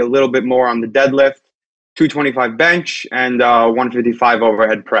 445, maybe a little bit more on the deadlift, 225 bench, and 155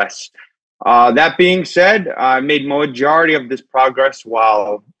 overhead press. That being said, I made majority of this progress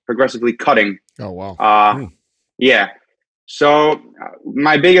while progressively cutting. Oh, wow. Yeah. So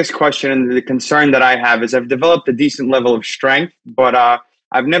my biggest question and the concern that I have is I've developed a decent level of strength, but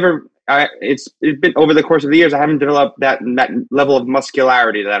I've never. It's been over the course of the years. I haven't developed that level of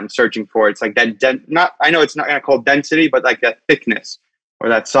muscularity that I'm searching for. It's like that. I know it's not going to call density, but like that thickness or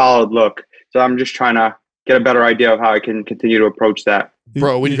that solid look. So I'm just trying to get a better idea of how I can continue to approach that.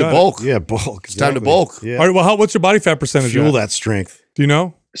 Bro, we need to got it. bulk. Yeah, bulk. It's time to bulk. Yeah. All right. Well, what's your body fat percentage? Fuel at? that strength. Do you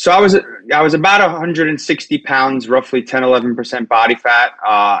know? So I was about 160 pounds, roughly 10-11% body fat.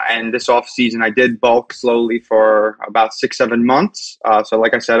 And this off season, I did bulk slowly for about 6-7 months. So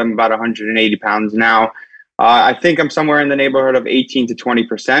like I said, I'm about 180 pounds now. I think I'm somewhere in the neighborhood of 18 to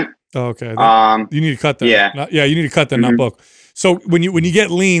 20%. Oh, okay. Um, You need to cut that. yeah. You need to cut that, not Mhm. bulk. So when you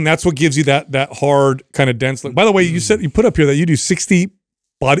get lean, that's what gives you that hard kind of dense look. By the way, you said you put up here that you do 60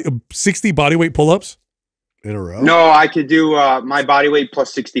 body weight pull-ups. In a row? No, I could do my body weight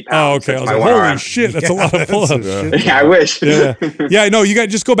plus 60 Oh, pounds. okay. I That's was my like, one holy arm. shit, that's a lot of that's pull-ups. some shit. Yeah, I wish. Yeah, yeah. No, you got to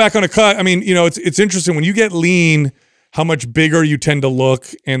just go back on a cut. I mean, it's interesting when you get lean, how much bigger you tend to look,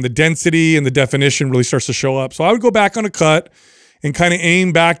 and the density and the definition really starts to show up. So I would go back on a cut and kind of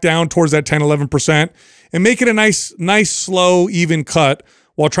aim back down towards that 10-11% and make it a nice, slow, even cut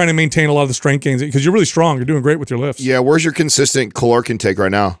while trying to maintain a lot of the strength gains because you're really strong. You're doing great with your lifts. Yeah, where's your consistent caloric intake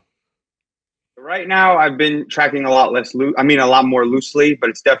right now? Right now, I've been tracking a lot more loosely, but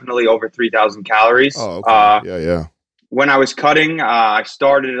it's definitely over 3,000 calories. Oh, okay. Yeah. When I was cutting, I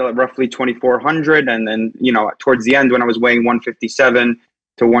started at roughly 2,400, and then towards the end, when I was weighing 157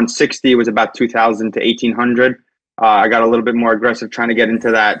 to 160, it was about 2,000 to 1,800. I got a little bit more aggressive trying to get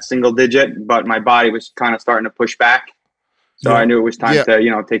into that single digit, but my body was kind of starting to push back. So I knew it was time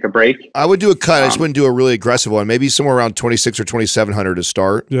to, take a break. I would do a cut. I just wouldn't do a really aggressive one. Maybe somewhere around 26 or 2,700 to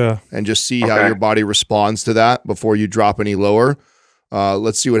start. Yeah. And just see how your body responds to that before you drop any lower.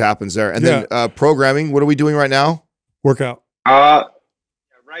 Let's see what happens there. And then programming, what are we doing right now? Workout. Right.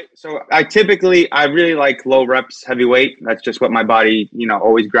 So I really like low reps, heavyweight. That's just what my body,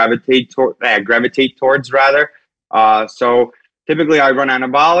 always gravitate towards rather. So typically I run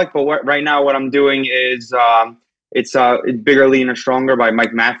anabolic, but right now what I'm doing is it's Bigger, Leaner, Stronger by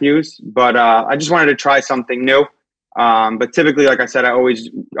Mike Matthews. But I just wanted to try something new. But typically, like I said, I always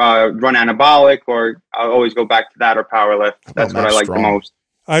run anabolic, or I'll always go back to that or power lift. That's what I like the most.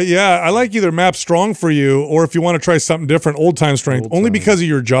 I like either MAP Strong for you, or if you want to try something different, Old Time Strength, only because of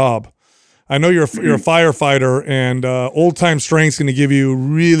your job. I know you're a firefighter, and Old Time Strength is going to give you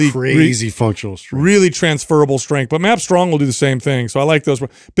really crazy functional strength, really transferable strength. But MAP Strong will do the same thing. So I like those.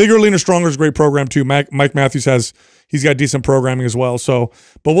 Bigger, Leaner, Stronger is a great program too. Mike Matthews he's got decent programming as well. So,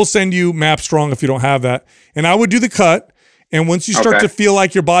 but we'll send you MAP Strong if you don't have that. And I would do the cut. And once you start to feel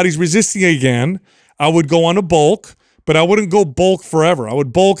like your body's resisting again, I would go on a bulk. but I wouldn't go bulk forever. I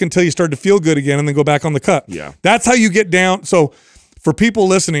would bulk until you start to feel good again and then go back on the cut. Yeah. That's how you get down. So for people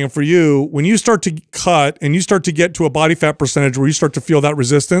listening and for you, when you start to cut and you start to get to a body fat percentage where you start to feel that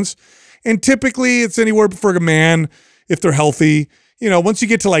resistance, and typically it's anywhere for a man, if they're healthy, you know, once you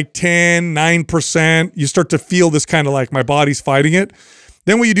get to like 10, 9%, you start to feel this kind of like my body's fighting it.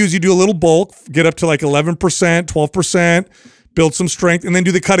 Then what you do is you do a little bulk, get up to like 11%, 12%, build some strength, and then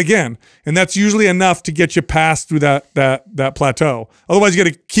do the cut again. And that's usually enough to get you past through that plateau. Otherwise, you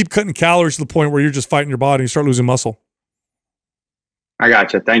got to keep cutting calories to the point where you're just fighting your body and you start losing muscle. I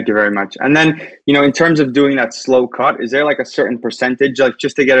gotcha. Thank you very much. And then, you know, in terms of doing that slow cut, is there like a certain percentage, like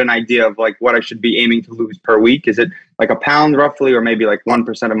just to get an idea of like what I should be aiming to lose per week? Is it like a pound roughly, or maybe like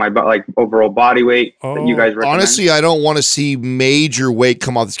 1% of my like overall body weight that you guys recommend? Honestly, I don't want to see major weight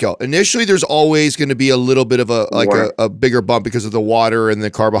come off the scale. Initially, there's always going to be a little bit of a bigger bump because of the water and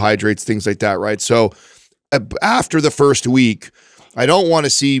the carbohydrates, things like that, right? So after the first week, I don't want to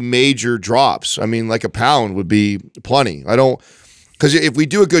see major drops. I mean, like a pound would be plenty. I don't. Because if we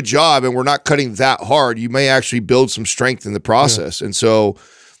do a good job and we're not cutting that hard, you may actually build some strength in the process. Yeah. And so,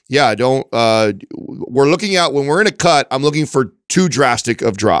 yeah, we're looking at, when we're in a cut, I'm looking for too drastic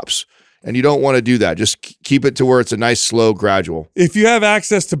of drops. And you don't want to do that. Just keep it to where it's a nice, slow, gradual. If you have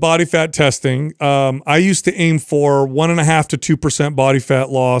access to body fat testing, I used to aim for 1.5 to 2% body fat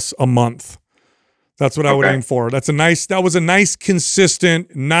loss a month. That's what I would aim for. That was a nice,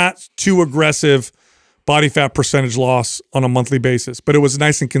 consistent, not too aggressive body fat percentage loss on a monthly basis, but it was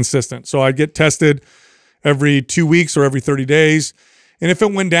nice and consistent. So I'd get tested every 2 weeks or every 30 days. And if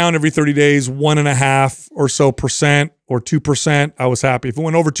it went down every 30 days, 1.5 or so percent or 2%, I was happy. If it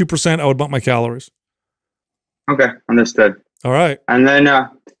went over 2%, I would bump my calories. Okay, understood. All right. And then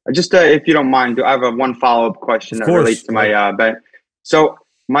just if you don't mind, I have one follow-up question that relates to my bench. So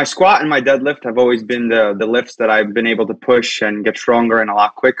my squat and my deadlift have always been the lifts that I've been able to push and get stronger and a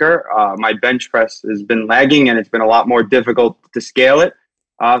lot quicker. My bench press has been lagging, and it's been a lot more difficult to scale it.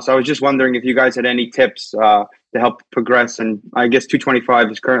 So I was just wondering if you guys had any tips to help progress. And I guess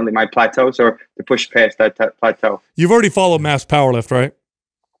 225 is currently my plateau, so to push past that plateau. You've already followed Maps Powerlift, right?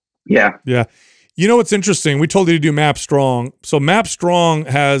 Yeah. Yeah. You know what's interesting? We told you to do Map Strong. So Map Strong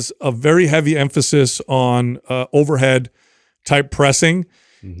has a very heavy emphasis on overhead type pressing.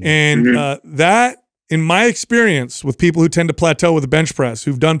 Mm-hmm. And that, in my experience with people who tend to plateau with a bench press,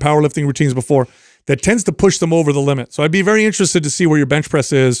 who've done powerlifting routines before, that tends to push them over the limit. So I'd be very interested to see where your bench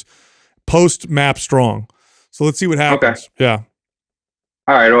press is post Map Strong. So let's see what happens. Okay. Yeah.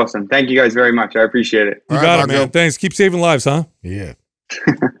 All right. Awesome. Thank you guys very much. I appreciate it. You got it, man. Thanks. Keep saving lives, huh? Yeah.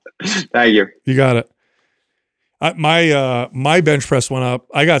 Thank you. You got it. My bench press went up.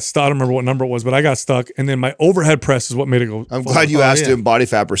 I got stuck. I don't remember what number it was, but I got stuck. And then my overhead press is what made it go. I'm glad you asked him body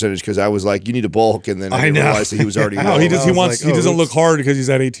fat percentage, because I was like, you need to bulk, and then I realized that he was already low. No, he doesn't look hard because he's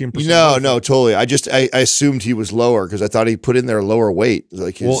at 18%. No, totally. I assumed he was lower because I thought he put in there lower weight.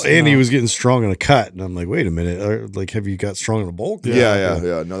 Like he was getting strong in a cut, and I'm like, wait a minute, like, have you got strong in a bulk?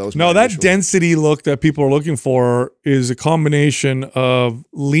 Yeah. No, that density look that people are looking for is a combination of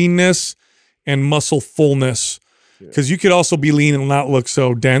leanness and muscle fullness. Because you could also be lean and not look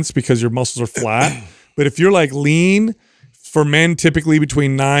so dense because your muscles are flat. But if you're like lean, for men typically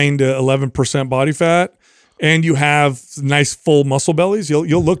between 9 to 11% body fat, and you have nice full muscle bellies, you'll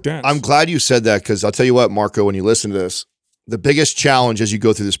look dense. I'm glad you said that, because I'll tell you what, Marco, when you listen to this, the biggest challenge as you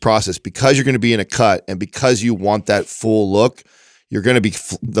go through this process, because you're going to be in a cut and because you want that full look, you're going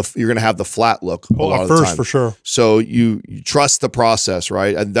to have the flat look a lot of the time. For sure. So you trust the process,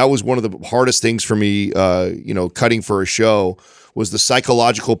 right? And that was one of the hardest things for me, cutting for a show, was the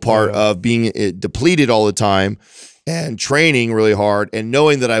psychological part of being depleted all the time and training really hard and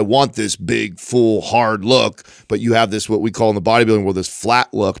knowing that I want this big, full, hard look, but you have this, what we call in the bodybuilding world, this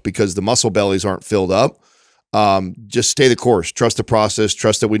flat look because the muscle bellies aren't filled up. Just stay the course, trust the process,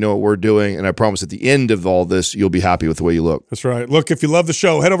 trust that we know what we're doing. And I promise at the end of all this, you'll be happy with the way you look. That's right. Look, if you love the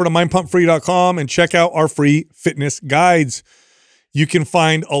show, head over to mindpumpfree.com and check out our free fitness guides. You can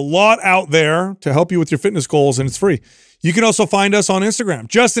find a lot out there to help you with your fitness goals, and it's free. You can also find us on Instagram.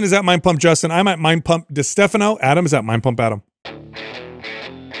 Justin is at mindpumpjustin. I'm at mindpumpdestefano. Adam is at mindpumpadam.